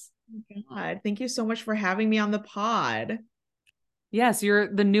Lauren's house. Oh God, thank you so much for having me on the pod. Yes, you're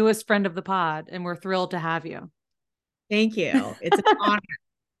the newest friend of the pod and we're thrilled to have you. Thank you. It's an honor.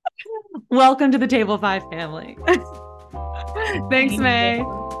 Welcome to the Table 5 family. Thanks, May.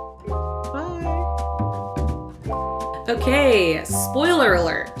 Bye. Okay, spoiler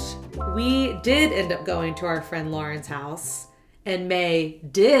alert. We did end up going to our friend Lauren's house, and May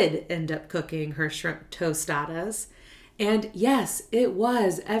did end up cooking her shrimp tostadas. And yes, it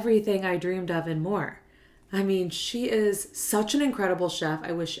was everything I dreamed of and more. I mean, she is such an incredible chef.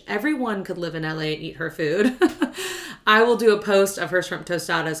 I wish everyone could live in LA and eat her food. I will do a post of her shrimp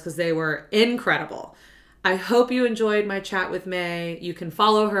tostadas because they were incredible. I hope you enjoyed my chat with May. You can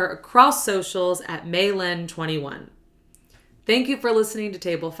follow her across socials at Maylen21. Thank you for listening to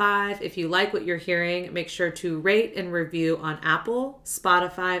Table 5. If you like what you're hearing, make sure to rate and review on Apple,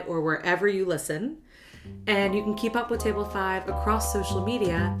 Spotify, or wherever you listen. And you can keep up with Table 5 across social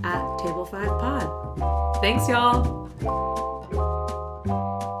media at Table 5 Pod. Thanks, y'all.